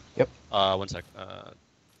 1 sec.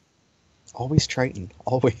 Always Triton.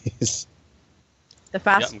 Always. The Yeah,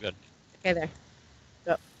 fast. I'm good. Okay, there.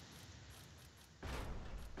 Go.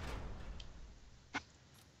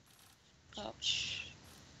 Oh, shh.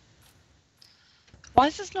 Why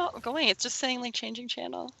is this not going? It's just saying like changing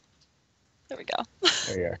channel. There we go.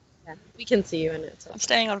 There you are. Yeah, we can see you in it. So I'm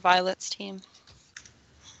staying on Violet's team.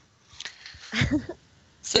 So we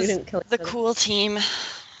it's didn't kill each the other. cool team.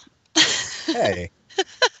 Hey.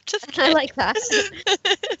 Just I kidding. like that.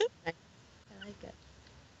 I like it.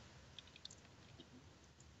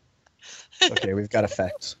 Okay, we've got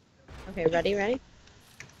effects. Okay, ready?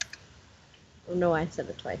 Oh no, I said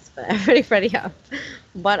it twice, but ready up.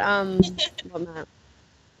 But what map?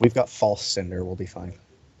 We've got false cinder. We'll be fine.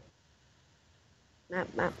 Map.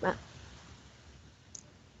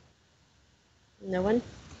 No one?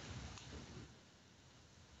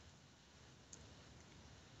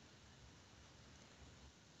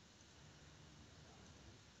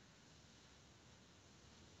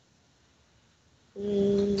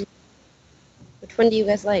 Which one do you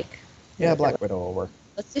guys like? Yeah, Black Widow will work.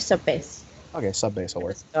 Let's do sub base. Okay, sub base will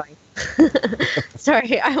work.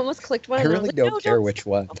 Sorry, I almost clicked one. I and really was like, don't "No, care which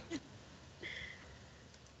one.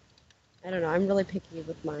 I don't know. I'm really picky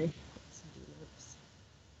with my SMB maps.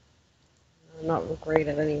 I'm not great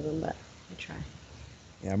at any of them, but I try.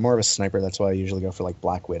 Yeah, I'm more of a sniper. That's why I usually go for like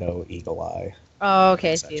Black Widow, Eagle Eye. Oh,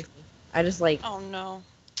 okay. Etc. See, I just like Oh no.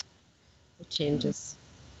 the changes.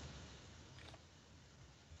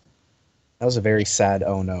 That was a very sad.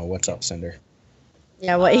 Oh no, what's up, Cinder?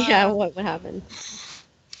 Yeah. What? Yeah. What happened?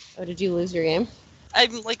 Oh, did you lose your game?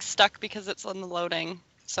 I'm like stuck because it's on the loading.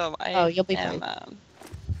 So I Oh, you'll be am, fine.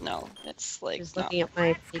 No, it's like Just no, looking at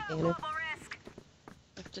my banner.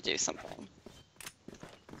 I have to do something.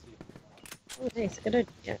 Oh, nice. Good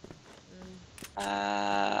idea.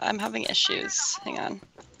 I'm having issues. Hang on.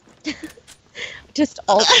 Just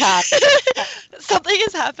alt tab. Something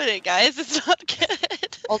is happening, guys. It's not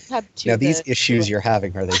good. Alt tab 2. Now these issues you're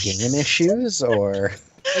having, are they game issues or?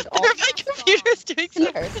 Like, Or my computer's doing Come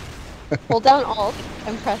something. here. Hold down Alt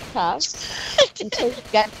and press tab until you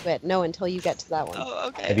get to it. No, until you get to that one. Oh,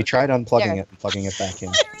 okay. Have you tried unplugging There. it and plugging it back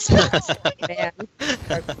in? Man.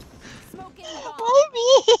 Smoking bomb. Why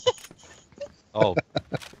me? Oh,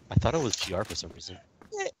 I thought it was GR for some reason.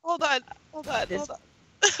 Wait, hold on. This-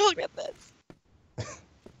 Look at this.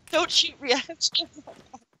 Don't shoot reaction.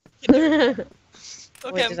 Wait,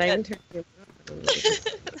 Okay, I'm did I even good. turn you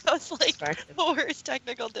That was like distracted? the worst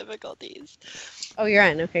technical difficulties. Oh, you're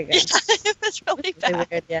on. Okay, good. It was really Okay, bad.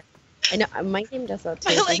 weird, yeah. I know my game does that too.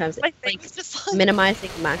 My, Sometimes my it's thing like was just like, minimizing,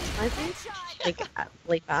 maximizing, Headshot. like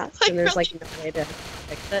really fast, Like, and there's like really no way to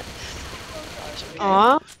fix it. oh gosh. Okay.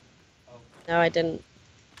 Aw. No, I didn't.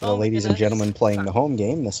 Well, Oh my ladies and goodness. gentlemen playing the home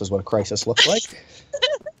game, this is what a crisis looks like.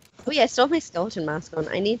 Oh yeah, I still have my skeleton mask on.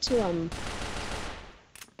 I need to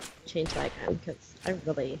change that again because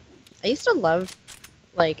I used to love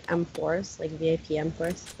like M4s, like VIP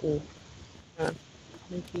M4s, and my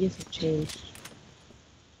views have changed.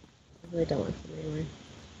 I really don't like them anymore.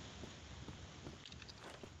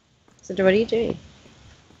 So, what are you doing?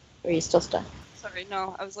 Or are you still stuck? Sorry,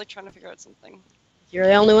 no, I was like trying to figure out something. You're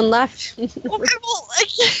the only one left. Okay, well,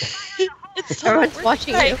 it's so Everyone's weird.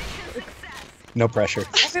 watching Like, you. No pressure.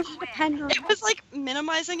 Everyone depend on it was like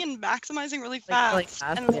minimizing and maximizing really fast. Like, really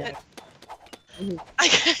fast, and yeah. then Mhm. I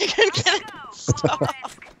couldn't get it to stop.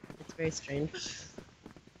 It's very strange.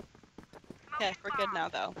 Okay, we're good now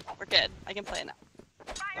though. We're good. I can play now.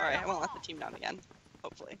 Sorry, I won't let the team down again.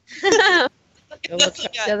 Hopefully. Yeah, That's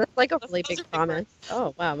that's like a Those- really those are big big promise.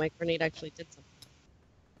 Oh wow, my grenade actually did something.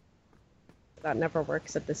 That never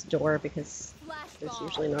works at this door because Flash there's bomb.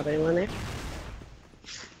 usually not anyone there.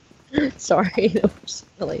 Sorry, that was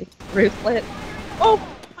really ruthless. Oh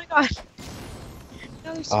my god!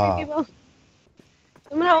 No, there's too Ah. many people.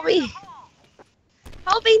 Someone help me!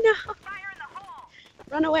 Help me now!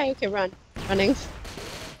 Run away! Okay, run. Running.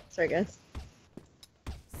 Sorry, guys.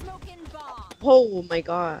 Smoking bomb. Oh my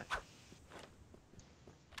god.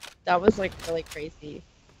 That was like really crazy.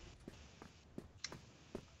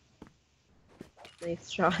 Nice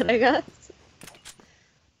shot, I guess.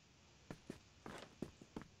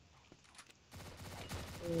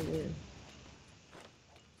 Oh man.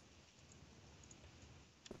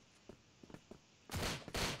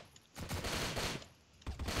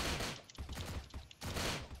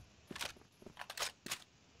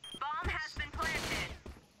 Bomb has been planted.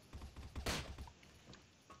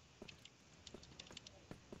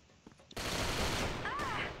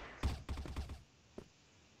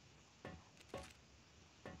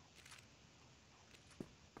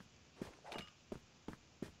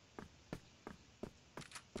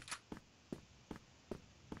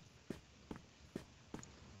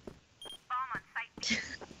 Bomb on site.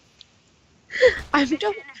 I'm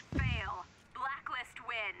don't. Mission fail. Blacklist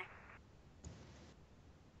win.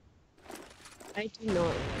 I do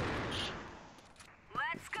not.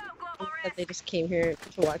 Let's go, global That risk. they just came here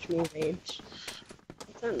to watch me rage.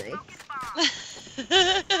 It's not nice.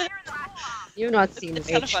 Smoking bomb. You've not seen It's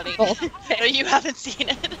rage. kind of funny. people. No, you haven't seen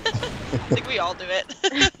it. I think we all do it.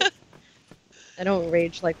 I don't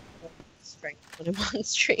rage like strength when I'm on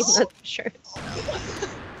stream. That's for sure.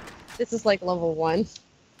 This is like level 1.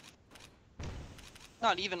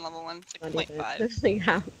 Not even level 1. It's Not like even. 0.5. It's like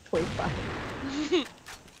half 0.5.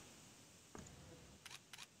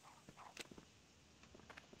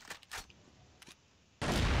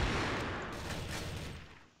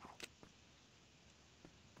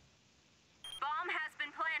 Bomb has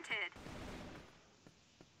been planted.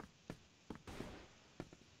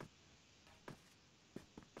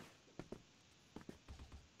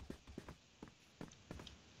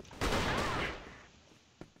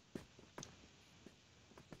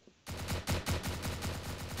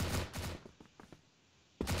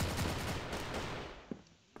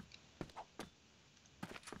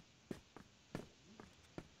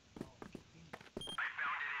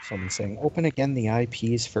 Someone's saying, open again the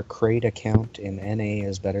IPs for crate account in NA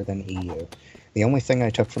is better than EU. The only thing I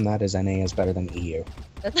took from that is NA is better than EU.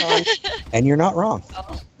 That's all. And you're not wrong.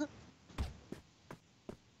 Oh.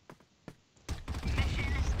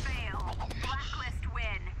 Mission fail. Blacklist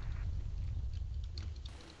win.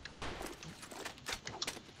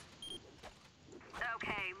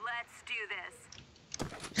 Okay, let's do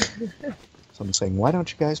this. Someone's saying, why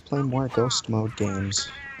don't you guys play more ghost mode games?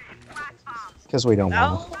 Flash bomb. Because we don't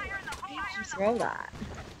want Oh, to. Fire in the hole. you throw that.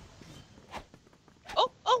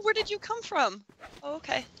 Oh, where did you come from? Oh,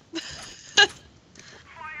 okay. Fire in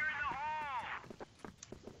the hole.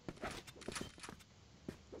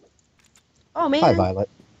 Oh man, Hi, Violet.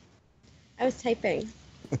 I was typing.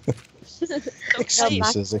 Okay.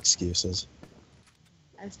 Excuses, excuses.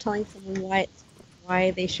 I was telling someone why it's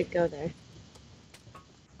why they should go there.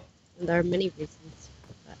 And there are many reasons.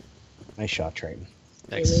 Nice shot, Triton.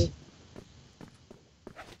 Thanks.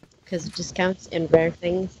 Because of discounts and rare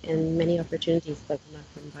things and many opportunities that we're not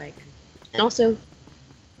from bike. And also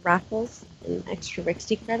raffles and extra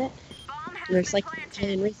Rixty credit. And there's like a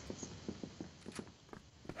million reasons.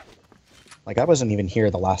 Like, I wasn't even here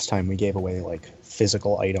the last time we gave away, like,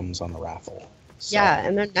 physical items on the raffle. So, Yeah,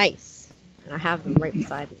 and they're nice. And I have them right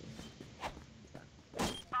beside me.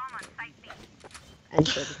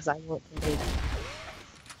 Enter because I want somebody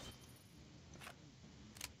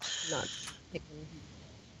not picking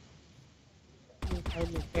inside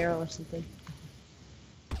the barrel or something.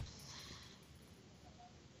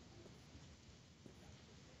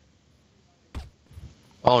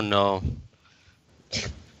 Oh no.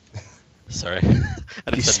 Sorry.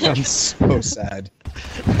 I You just said sound so sad.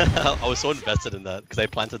 I was so invested in that because I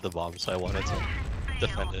planted the bomb, so I wanted to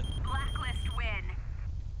defend it.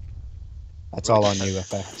 That's all on you,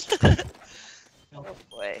 Effect. Oh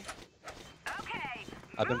boy.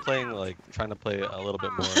 I've been playing, like, trying to play a little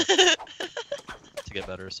bit more to get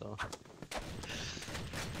better, so.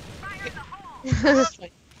 That's fine.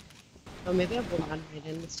 Oh, maybe I will run right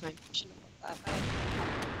in this time.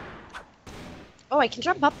 Oh, I can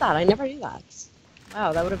jump up that. I never knew that.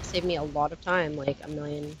 Wow, that would have saved me a lot of time, like a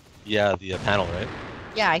million. Yeah, the panel, right?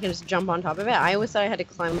 Yeah, I can just jump on top of it. I always thought I had to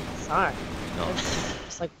climb up the side. No.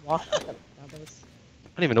 Just like walk up the others.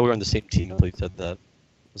 I didn't even know we were on the same team until you said that.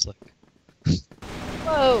 I was like,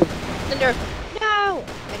 Whoa! Tinder! No!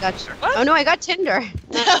 I got. What? Oh no, I got Tinder.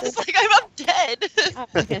 I was like, I'm dead. Oh,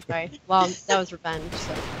 okay, sorry. Well, that was revenge.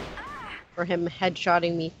 So for him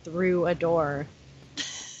headshotting me through a door,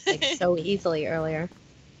 like so easily earlier.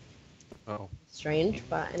 oh. Strange,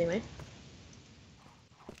 but anyway.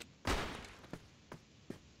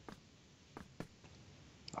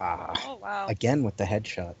 Ah, Oh wow. again with the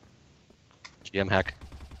headshot. GM hack.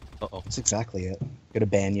 Uh-oh. That's exactly it. Gonna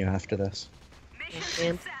ban you after this.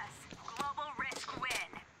 Man.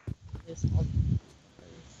 There's all-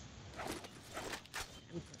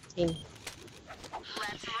 M14.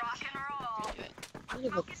 Maybe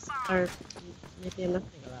we'll start. Maybe I'm not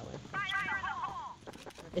gonna go that way.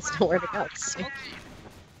 There's nowhere to go.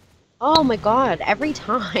 Oh my god, every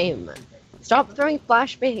time! Stop throwing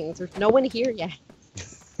flashbangs, there's no one here yet.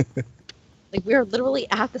 Like, we're literally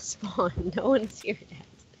at the spawn, no one's here yet.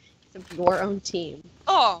 Except your own team.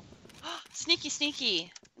 Oh, sneaky,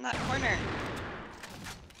 sneaky in that corner.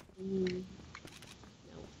 No.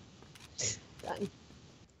 Done.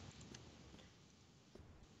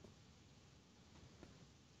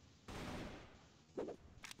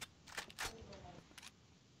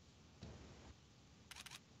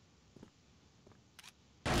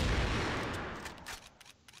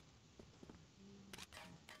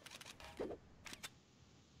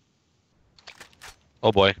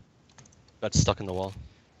 Oh boy. Got stuck in the wall.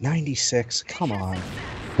 96, come on.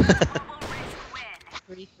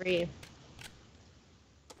 33.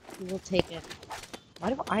 We'll take it. Why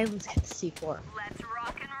do I always get the C4? Let's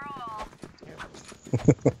rock and roll.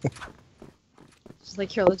 Just like,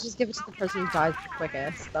 here, let's just give it to the person who dies the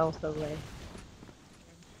quickest. That'll throw away.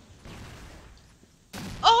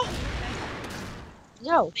 Oh,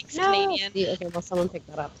 No! Thanks, no! Canadian. See, okay, well, someone picked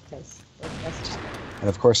that up because that's just... And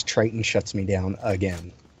of course, Triton shuts me down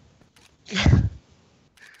again.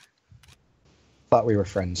 Thought we were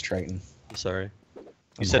friends, Triton. I'm sorry. You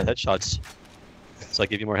I'm said hurt. headshots. So I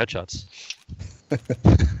give you more headshots.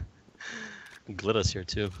 Glitter's here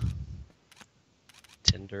too.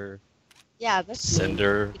 Tinder. Yeah, that's me.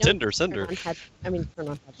 Cinder. We don't Tinder, turn Cinder. on turn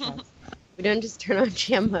on headshots. We don't just turn on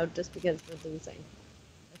jam mode just because we're losing.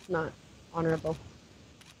 That's not honorable.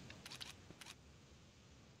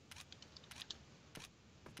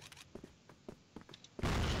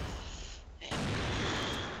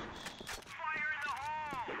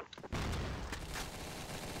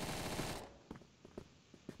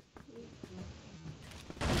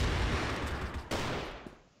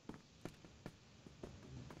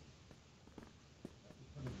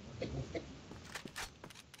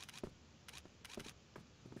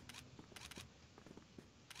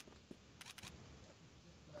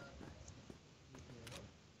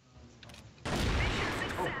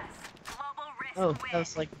 Oh, that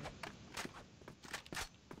was like...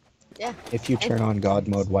 Yeah, If you turn on God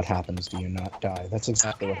mode, what happens? Do you not die? That's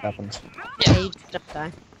exactly what happens. yeah, you just don't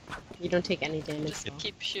die. You don't take any damage. just at all.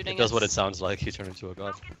 keep shooting. It does what it us. sounds like. You turn into a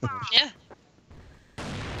god. Yeah. It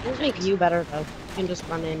does make you better though. You can just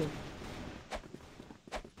run in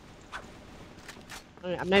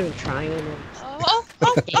and... I'm not even trying anymore. Oh, oh,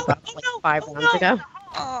 oh, Gave oh, up oh, like no. 5 Oh, rounds no. ago.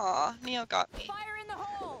 Aw, Neo got me. Fire in the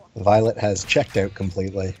hole! Violet has checked out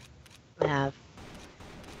completely. I have.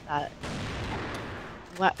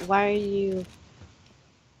 Why are you...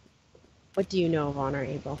 What do you know of Honor,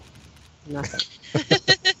 Abel? Nothing.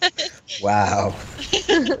 Wow.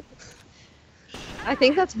 I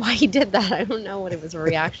think that's why he did that. I don't know what it was a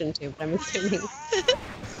reaction to, but I'm assuming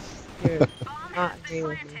you're not agreeing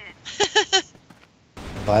with me.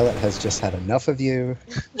 Violet has just had enough of you.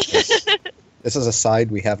 This is a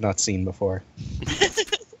side we have not seen before.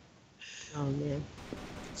 Oh man.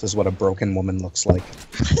 This is what a broken woman looks like.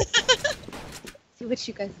 See what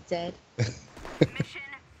you guys did? Mission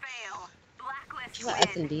fail. Blacklist What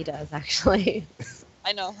win. S&D does, actually.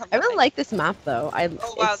 I know. I really like this map, though.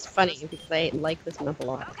 Oh, wow, It's funny because I like this map a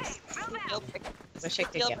lot. Deal breaker. This Wish is I a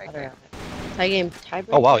could deal get better breaker. at it. Tie game, tiebreaker.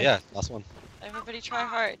 Oh wow, yeah, last one. Everybody try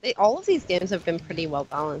hard. All of these games have been pretty well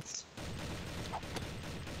balanced.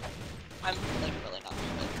 I'm like really not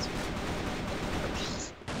convinced.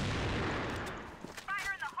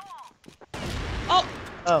 Fire in the hole. Oh,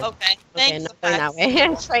 Oh, okay. okay, Thanks. not going that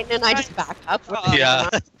way. Triton and I just back up. Oh. Yeah,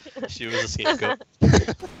 she was a scapegoat.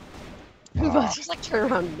 We both just like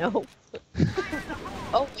turn around. No.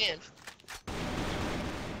 Oh man,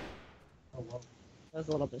 Oh, well. that was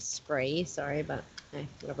a little bit of spray. Sorry, but hey,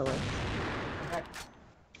 whatever.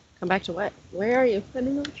 Come back to what? Where are you? I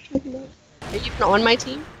don't know what you're talking about. Are you even on my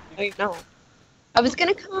team? Oh, you know. I was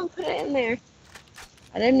gonna come and put it in there.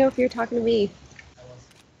 I didn't know if you were talking to me. I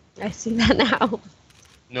was. I see that now.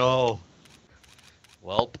 No.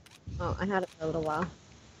 Welp. Oh, I had it for a little while.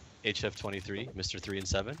 HF23, Mr. 3 and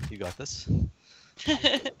 7, you got this.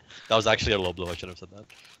 That was actually a low blow, I should have said that.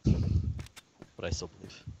 But I still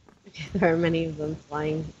believe. Okay, there are many of them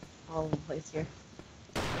flying all over the place here.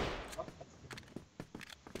 Oh, that's good.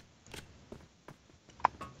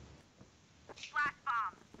 Flash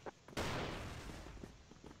bomb.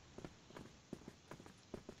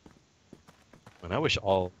 And I wish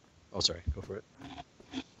all... Oh, sorry, go for it.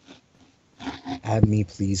 Add me,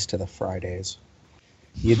 please, to the Fridays.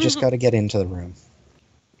 You just got to get into the room.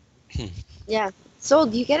 Yeah. So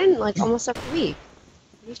you get in like almost every week.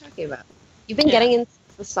 What are you talking about? You've been Yeah. getting in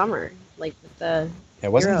since the summer, like with the Yeah,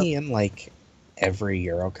 wasn't Euro. he in like every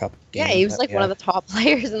Euro Cup game? yeah, he was like one of the top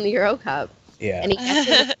players in the Euro Cup, Yeah. and he gets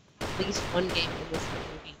in at least one game in this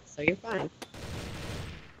week, so you're fine.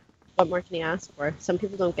 What more can you ask for? Some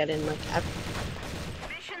people don't get in like ever.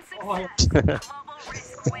 Mission Oh, I- success. Global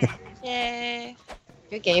risk win. Yay.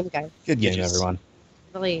 Good game, guys. Good game, GG's. everyone.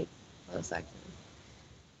 Really close, actually.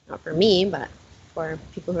 Not for me, but for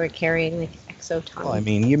people who are carrying like exotons. Well, I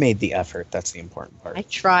mean, you made the effort. That's the important part. I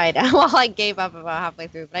tried. Well, I gave up about halfway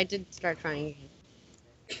through, but I did start trying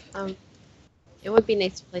again. It would be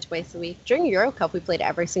nice to play twice a week. During Euro Cup, we played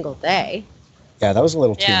every single day. Yeah, that was a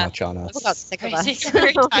little too Yeah. much on People us. got sick of Crazy. us.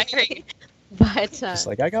 Very tiring. But It's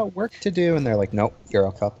like, I got work to do, and they're like, nope,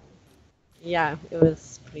 Euro Cup. yeah, it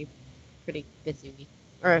was pretty busy week.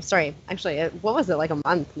 Or sorry, actually, what was it? Like a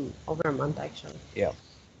month, over a month actually. Yeah.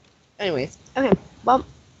 Anyways, okay. Well,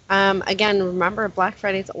 again, remember Black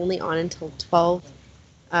Friday's only on until 12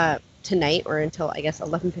 tonight, or until I guess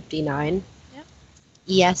 11:59 Yep.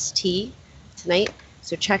 EST tonight.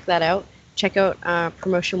 So check that out. Check out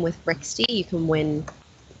promotion with Rixty. You can win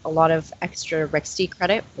a lot of extra Rixty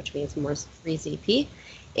credit, which means more free ZP.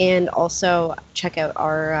 And also check out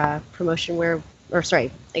our promotion or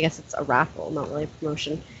sorry, I guess it's a raffle, not really a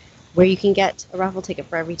promotion, where you can get a raffle ticket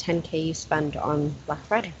for every 10K you spend on Black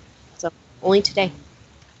Friday. So only today.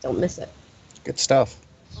 Don't miss it. Good stuff.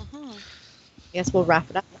 Mhm. I guess we'll wrap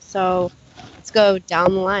it up. So let's go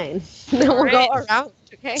down the line. Then we'll go Alright. around,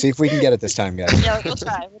 okay? See if we can get it this time, guys. Yeah, we'll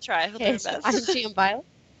try. We'll try. We'll do Okay, our so best. I'm GM Violet.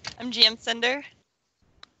 I'm GM Cinder.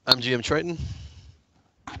 I'm GM Triton.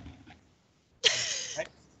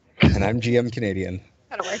 And I'm GM Canadian.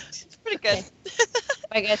 Kind of worked. It's pretty good.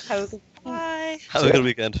 Bye, guys. Have a good Bye. Have a good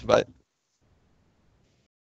weekend. Bye.